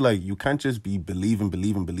 it could be like you can't just be believing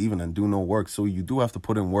and do no work. So you do have to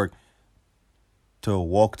put in work to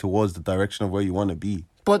walk towards the direction of where you want to be.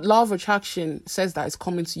 But law of attraction says that it's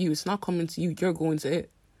coming to you. It's not coming to you. You're going to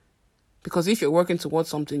it. Because if you're working towards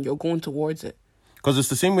something, you're going towards it. Because it's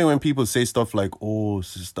the same way when people say stuff like, oh,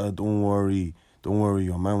 sister, don't worry,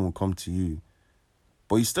 your man will come to you.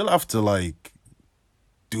 But you still have to, like,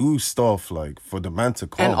 do stuff, like, for the man to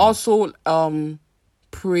come. And also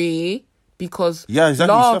pray, because... Yeah,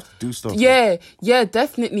 exactly. You still have to do stuff. Yeah,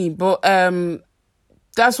 definitely. But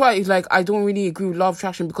that's why it's like, I don't really agree with law of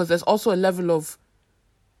attraction, because there's also a level of...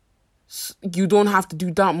 You don't have to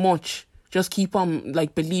do that much. Just keep on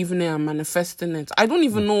like believing it and manifesting it. I don't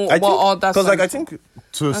even know all that. Because like I think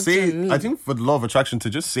I think for the law of attraction to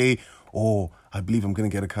just say, oh, I believe I'm gonna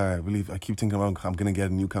get a car. I keep thinking about I'm gonna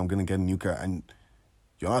get a new car, and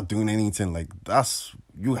you're not doing anything. Like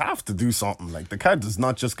you have to do something. Like the car is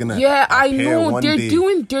not just gonna. Yeah, I know they're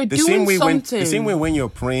doing something. The same way when you're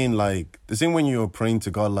praying, like the same when you're praying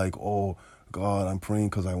to God, like, oh God, I'm praying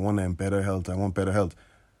because I want better health. I want better health.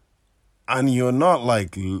 And you're not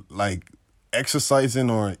like exercising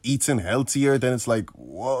or eating healthier, then it's like,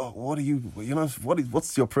 what are you know,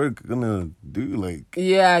 what's your prayer gonna do? Like,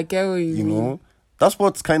 yeah, I get what you mean. Know, that's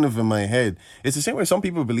what's kind of in my head. It's the same way some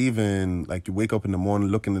people believe in, like, you wake up in the morning,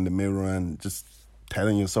 looking in the mirror and just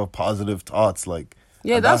telling yourself positive thoughts, like,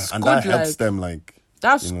 yeah, that's good. That helps them, like,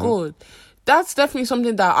 that's good. That's definitely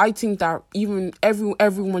something that I think that even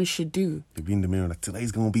everyone should do. You be in the mirror like,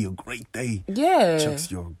 today's gonna be a great day. Yeah, Chucks,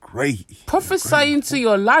 you're great. Prophesy into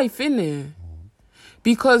your life, innit?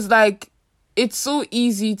 Because like it's so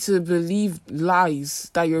easy to believe lies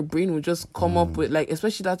that your brain will just come up with, like,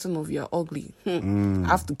 especially that thing of you're ugly. I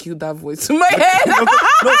have to kill that voice in my head.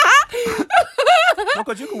 No,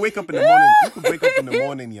 because you could wake up in the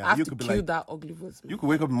morning. Yeah. You could be like, that ugly voice. You could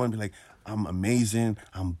wake up in the morning and be like, I'm amazing,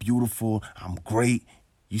 I'm beautiful, I'm great.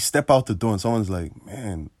 You step out the door and someone's like,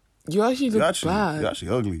 man, you actually look bad. You're actually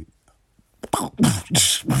ugly.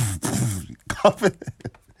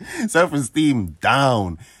 Self-esteem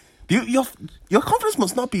down. Your confidence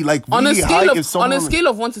must not be like really high. On a scale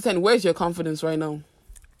of 1 to 10, where's your confidence right now?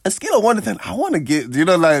 A scale of 1 to 10, I want to get, you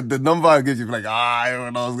know, like the number I get you, like, I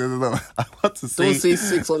don't know. I want to say. Don't say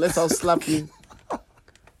 6 unless I'll slap you.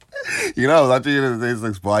 You know, I was actually going to say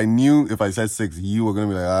 6, but I knew if I said 6, you were going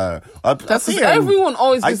to be like, That's everyone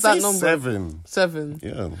always gets that number. 7. 7.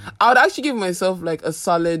 Yeah. I would actually give myself like a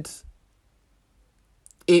solid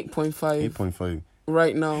 8.5. 8.5.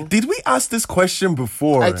 Right now. Did we ask this question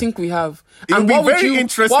before? I think we have. It would be very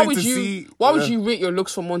interesting to see. What would you rate your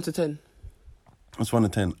looks from 1 to 10? What's 1 to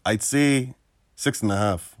 10? I'd say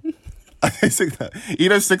 6.5.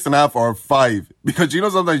 Either 6.5 or 5, because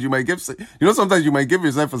sometimes you might give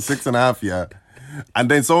yourself a 6.5, yeah, and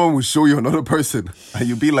then someone will show you another person, and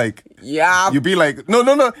you'll be like, yeah, no. Do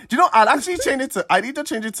you know? I'd either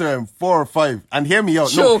change it to 4 or 5, and hear me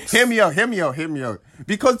out. Jokes. No, hear me out.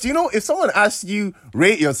 Because if someone asks you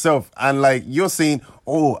rate yourself, and like you're saying,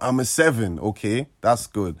 oh, I'm a 7, okay, that's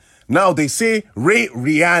good. Now they say rate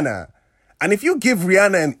Rihanna. And if you give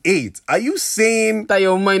Rihanna an 8, are you saying that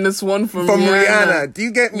you're -1 from Rihanna? Do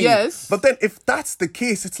you get me? Yes. But then if that's the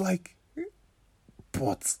case, it's like,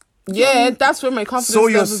 but yeah, that's where my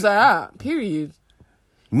confidence levels are at. Period.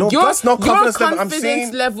 No, that's not confidence level. I'm saying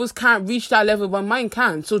confidence levels can't reach that level, but mine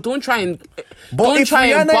can. So don't try and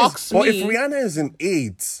box me. But if Rihanna is an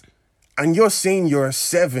 8 and you're saying you're a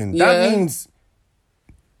 7, that means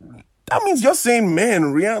you're saying,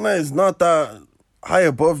 man, Rihanna is not that high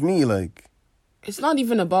above me. Like, it's not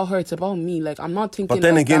even about her; it's about me. Like, I'm not thinking. But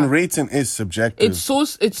then like again, that. Rating is subjective. It's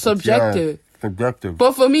subjective. Subjective.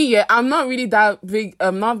 But for me, I'm not really that big.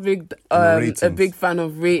 I'm not big. A big fan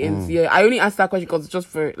of ratings. Yeah, I only asked that question because it's just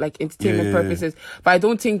for like entertainment purposes. But I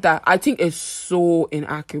don't think that. I think it's so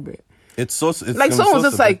inaccurate. It's like someone was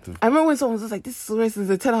just subjective. Like, I remember when someone was just like, this verse is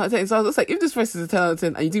a 10 out of 10. So I was just like, if this verse is a 10 out of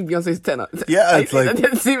 10 and you think Beyonce is 10 out of 10. Yeah, it's like,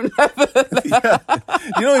 that same level.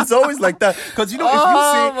 You know, it's always like that. Because, you know, if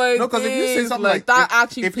you say something like that,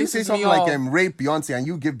 actually if you say something like rate Beyonce and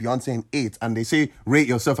you give Beyonce an 8 and they say rate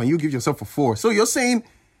yourself and you give yourself a 4. So you're saying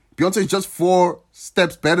Beyonce is just 4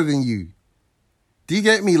 steps better than you. Do you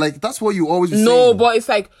get me? Like, that's what you always say. No, but it's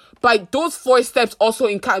like those 4 steps also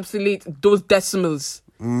encapsulate those decimals.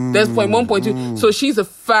 There's 0.1, 0.2. So she's a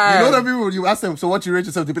far. You know that people, you ask them, so what you rate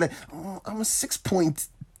yourself, they'll be like, I'm a 6.2,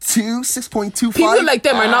 6.25. People like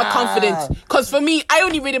them are not confident. Because for me, I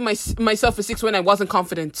only rated myself a 6 when I wasn't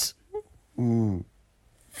confident. 5.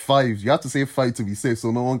 You have to say 5 to be safe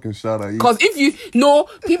so no one can shout at you. Because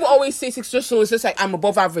people always say 6 just so it's just like, I'm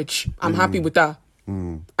above average. I'm happy with that.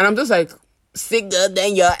 And I'm just like, sicker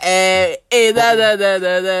than your air. I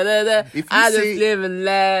just live in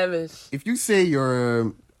lavish. If you say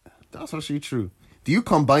you're, that's actually true. Do you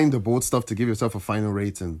combine the both stuff to give yourself a final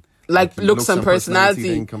rating? Like looks and personality.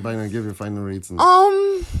 Then combine and give your final rating.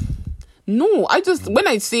 No, I just when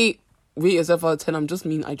I say rate yourself out of 10, I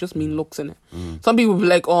just mean looks in it. Some people be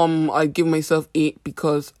like, I give myself 8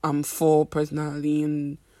 because I'm 4 personality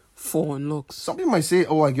and 4 in looks. Some people might say,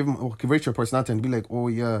 rate your personality and be like, oh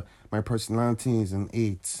yeah, my personality is an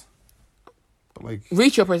 8. But like,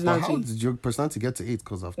 rate your personality. How did your personality get to 8?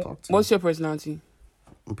 Because I've talked to What's your personality?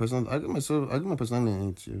 I give my personality an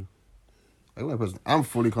 8 too. I'm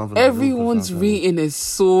fully confident. Everyone's rating is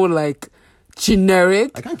so like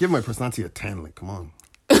generic. I can't give my personality a 10. Like, come on.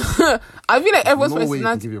 I feel like everyone's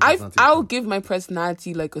personality. I'll give my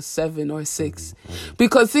personality like a 7 or a 6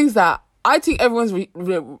 because things that. I think everyone's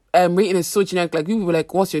rating is so generic. Like, people be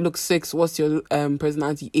like, what's your look 6? What's your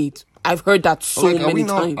personality 8? I've heard that so many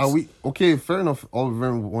times. Okay, fair enough. All of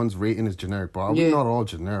everyone's rating is generic, but are we not all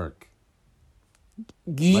generic?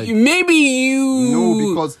 Maybe you. No,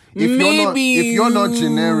 because if you're not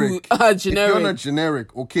generic,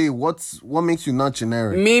 okay, what makes you not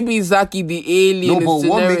generic? Maybe Zaki the alien is generic.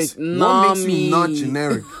 What makes you not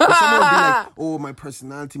generic? Someone will be like, oh, my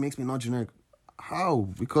personality makes me not generic. How?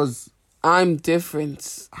 Because I'm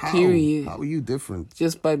different. How? Period. How are you different?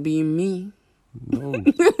 Just by being me. No.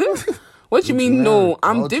 What you mean? Generic. No,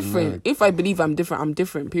 I'm different. Generic. If I believe I'm different, I'm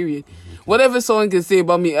different. Period. Whatever someone can say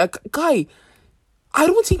about me, guy, I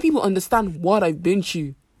don't think people understand what I've been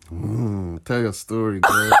through. Tell your story,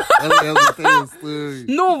 girl. Tell your story.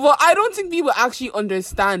 No, but I don't think people actually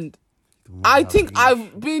understand. I think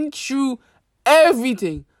I've been through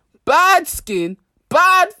everything. Bad skin,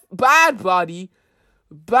 bad body,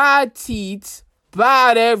 bad teeth,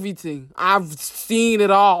 bad everything. I've seen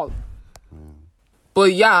it all.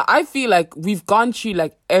 But yeah, I feel like we've gone through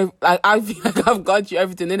I feel like I've gone through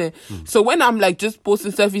everything in it. So when I'm like just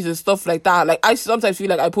posting selfies and stuff like that, like I sometimes feel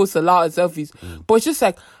like I post a lot of selfies. But it's just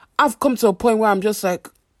like I've come to a point where I'm just like,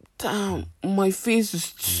 damn, my face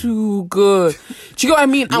is too good. Do you know what I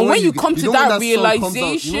mean? And when you come to that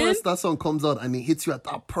realization, when that song comes out and it hits you at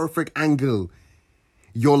that perfect angle,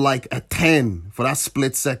 you're like a 10 for that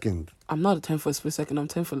split second. I'm not a 10 for a split second. I'm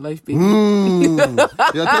 10 for life, baby.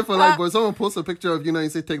 You're 10 for life, but someone posts a picture of you and you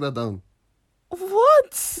say, take that down.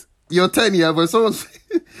 What? You're 10, yeah, but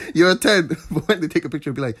you're a 10. But when they take a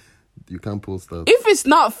picture, be like, you can't post that. If it's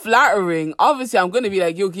not flattering, obviously I'm going to be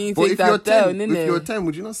like, yo, can you take that down? If you're 10,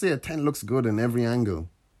 would you not say a 10 looks good in every angle?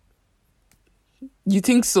 You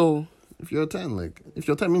think so? If you're 10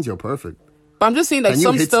 means you're perfect. But I'm just saying, like,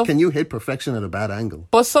 can you hit perfection at a bad angle?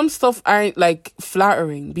 But some stuff aren't, like,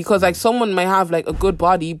 flattering. Because, like, someone might have, like, a good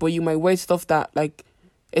body, but you might wear stuff that, like,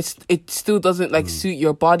 it still doesn't, like, suit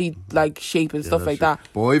your body, like, shape and stuff like that.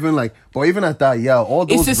 But even at that, yeah, all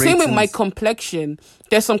those It's the same with my complexion.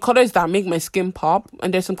 There's some colors that make my skin pop,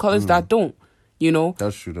 and there's some colors that don't, you know?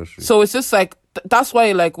 That's true. So it's just, like, that's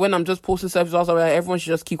why, like, when I'm just posting selfies, also, like, everyone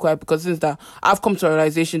should just keep quiet, because since that, I've come to a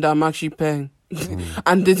realization that I'm actually paying.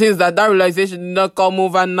 And the thing is that realization did not come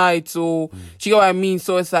overnight. So, do you get what I mean?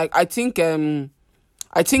 So it's like, I think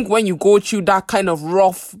when you go through that kind of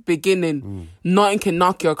rough beginning, nothing can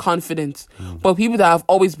knock your confidence. But people that have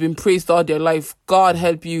always been praised all their life, God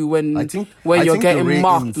help you when you're getting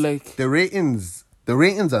mocked. Like the ratings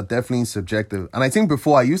are definitely subjective. And I think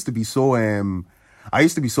before I used to be so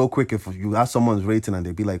quick if you ask someone's rating and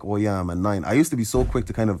they'd be like, oh yeah, I'm a 9. I used to be so quick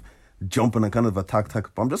to kind of jump in and kind of attack.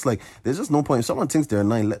 But I'm just like, there's just no point. If someone thinks they're a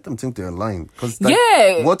 9, let them think they're a 9. Because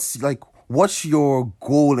what's your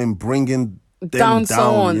goal in bringing them down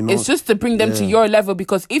someone? You know? It's just to bring them to your level,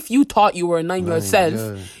 because if you thought you were a 9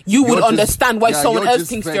 yourself, you would understand why someone else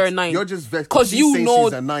thinks they're a 9. You're just vexed because you know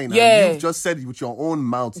she's a 9. And you've just said it with your own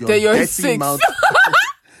mouth. Your dirty 6. Mouth.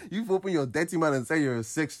 You've opened your dirty mouth and say you're a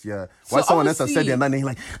 6, yeah. Why someone else has said they're a 9, and you're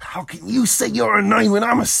like, how can you say you're a 9 when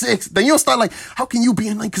I'm a 6? Then you'll start like, how can you be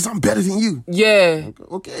a 9 because I'm better than you? Yeah.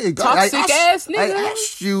 Okay. Toxic ass nigga. I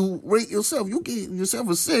asked you, rate yourself. You gave yourself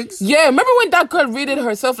a 6. Yeah, remember when that girl rated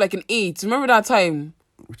herself like an 8? Remember that time?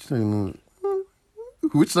 Which time?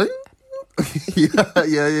 Yeah.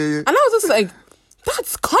 And I was just like,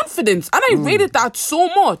 that's confidence. And I rated that so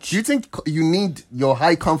much. Do you think you need your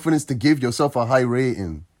high confidence to give yourself a high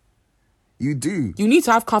rating? You do. You need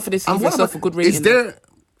to have confidence to give yourself a good rating.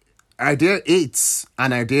 Are there 8s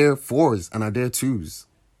and are there 4s and are there 2s?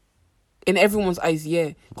 In everyone's eyes,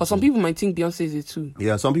 yeah. Because some people might think Beyonce is a 2.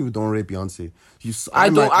 Yeah, some people don't rate Beyonce. I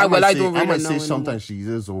don't rate her I might say now sometimes she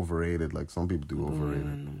is overrated. Like some people do overrate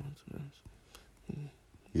her.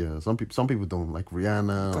 Yeah, some people don't, like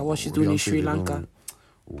Rihanna. What she's doing in Sri Lanka.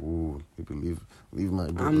 Oh, people leave my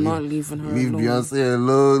girl. I'm not leaving her Leave alone. Beyonce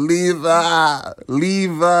alone.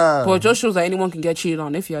 Leave her. But it just shows that anyone can get cheated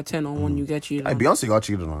on. If you're 10 on 1, you get cheated on. Beyonce got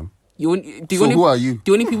cheated on. Who are you?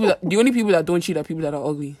 The only people that don't cheat are people that are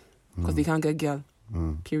ugly. Because they can't get girl.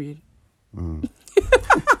 Period.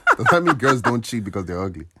 Does that mean girls don't cheat because they're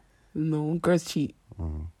ugly? No, girls cheat.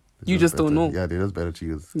 You just don't know. Yeah, they're just better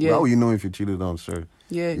cheaters. Yeah. How will you know if you cheated on? Sure.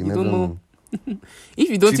 Yeah, you don't know. If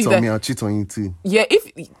you don't cheat think on that, me, I'll cheat on you too. Yeah,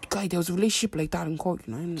 there was a relationship like that in Cork,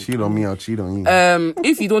 you know. Cheat on me, I'll cheat on you.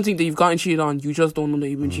 If you don't think that you've gotten cheated on, you just don't know that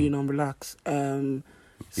you've been cheated on. Relax.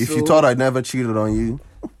 If you thought I'd never cheated on you,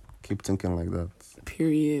 keep thinking like that.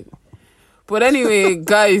 Period. But anyway,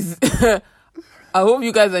 guys, I hope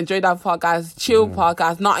you guys enjoyed that podcast. Chill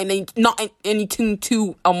podcast, not anything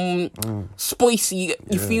too spicy.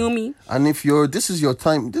 You feel me? And if this is your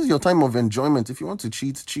time of enjoyment. If you want to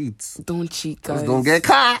cheat. Don't cheat, guys. Don't get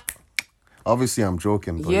caught. Obviously, I'm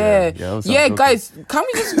joking. But yeah, guys, can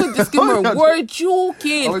we just put disclaimer? We're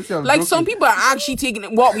joking. Like, some people are actually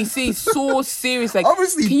taking what we say so serious. Like,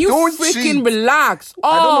 obviously, can you don't freaking cheat. Relax?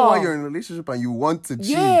 I don't know why you're in a relationship and you want to cheat.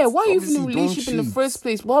 Yeah, why are you Obviously, even in a relationship in the first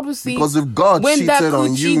place? Well, obviously, because if God cheated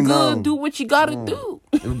on you now, do what you gotta do.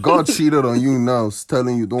 If God cheated on you now,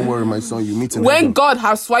 telling you, don't worry, my son, you meet him. When God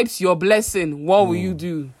has swipes your blessing, what will you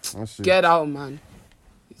do? Get out, man.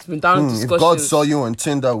 It's been down to discussion. If God saw you on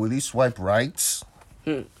Tinder, will he swipe right?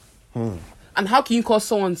 And how can you call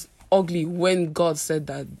someone ugly when God said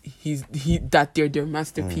that that they're their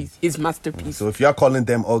masterpiece, his masterpiece? So if you're calling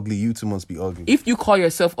them ugly, you too must be ugly. If you call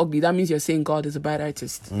yourself ugly, that means you're saying God is a bad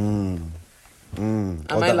artist. Am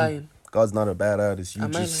I lying? God's not a bad artist. You're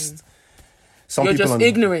just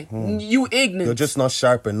ignorant. You ignorant. You're just not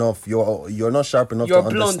sharp enough. You're not sharp enough to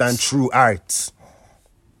understand true art.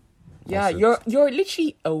 Yeah, you're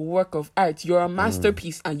literally a work of art. You're a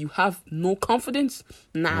masterpiece and you have no confidence.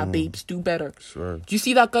 Nah, babes, do better. Sure. Do you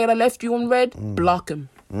see that guy that left you on red? Block him.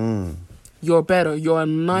 You're better. You're a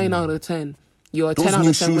 9 out of 10. You're a 10 out of 10.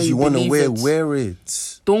 Those new shoes you want to wear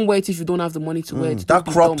it. Don't wear it if you don't have the money to wear it. That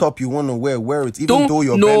crop top you want to wear it. Even though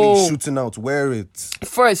your belly's shooting out, wear it.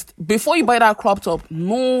 First, before you buy that crop top,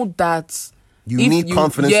 know that you need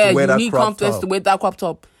confidence to wear that crop top. You need confidence to wear that crop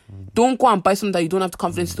top. Don't go and buy something that you don't have the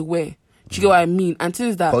confidence to wear. Do you get what I mean? And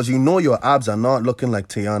things that... Because you know your abs are not looking like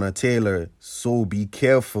Teyana Taylor, so be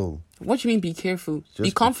careful. What do you mean be careful? Just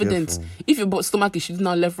be confident. If your stomach is shooting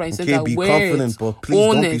out left, right, and center, be confident, but please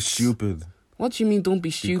don't be stupid. What do you mean don't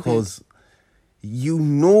be stupid? Because you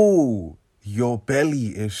know your belly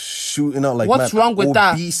is shooting out like what's wrong with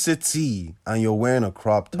that? Obesity, and you're wearing a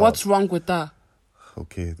crop top. What's wrong with that?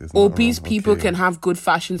 Okay. There's nothing Obese wrong. people Okay. can have good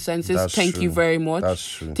fashion senses. That's Thank you true. very much. That's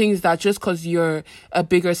true. Things that just because you're a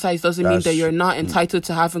bigger size doesn't mean That's that you're true. not entitled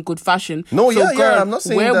to having good fashion. No, so yeah, girl, I'm not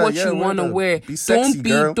saying wear that. what Yeah, you want to that. wear. Be sexy,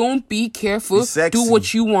 girl. Don't be careful. Be sexy. Do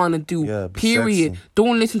what you want to do. Yeah, be period. sexy.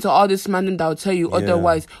 Don't listen to all this man that'll tell you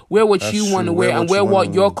otherwise. Wear what That's you want to true. wear and wear you what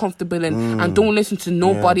wanna you're wear. comfortable in, and don't listen to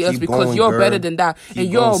nobody else keep because going, you're girl. better than that, Keep and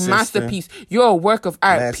you're going, a sister. masterpiece. You're a work of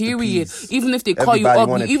art. Period. Masterpiece. Even if they call Everybody you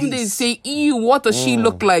want ugly, a even they piece. say, "Ew, what does she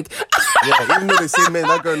look like?" Yeah, even though they say, man,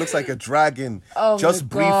 that girl looks like a dragon. Oh Just my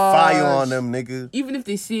breathe fire gosh. on them, nigga. Even if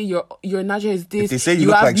they say your naja is this, they say you you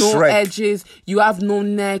look have like no Shrek. edges, you have no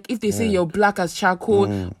neck. If they say you're black as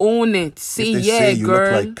charcoal, own it. Say If they yeah, say you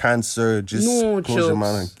girl. look like cancer, just No close your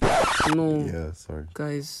mouth. jokes. No, Yeah, sorry.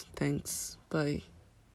 guys, thanks. Bye.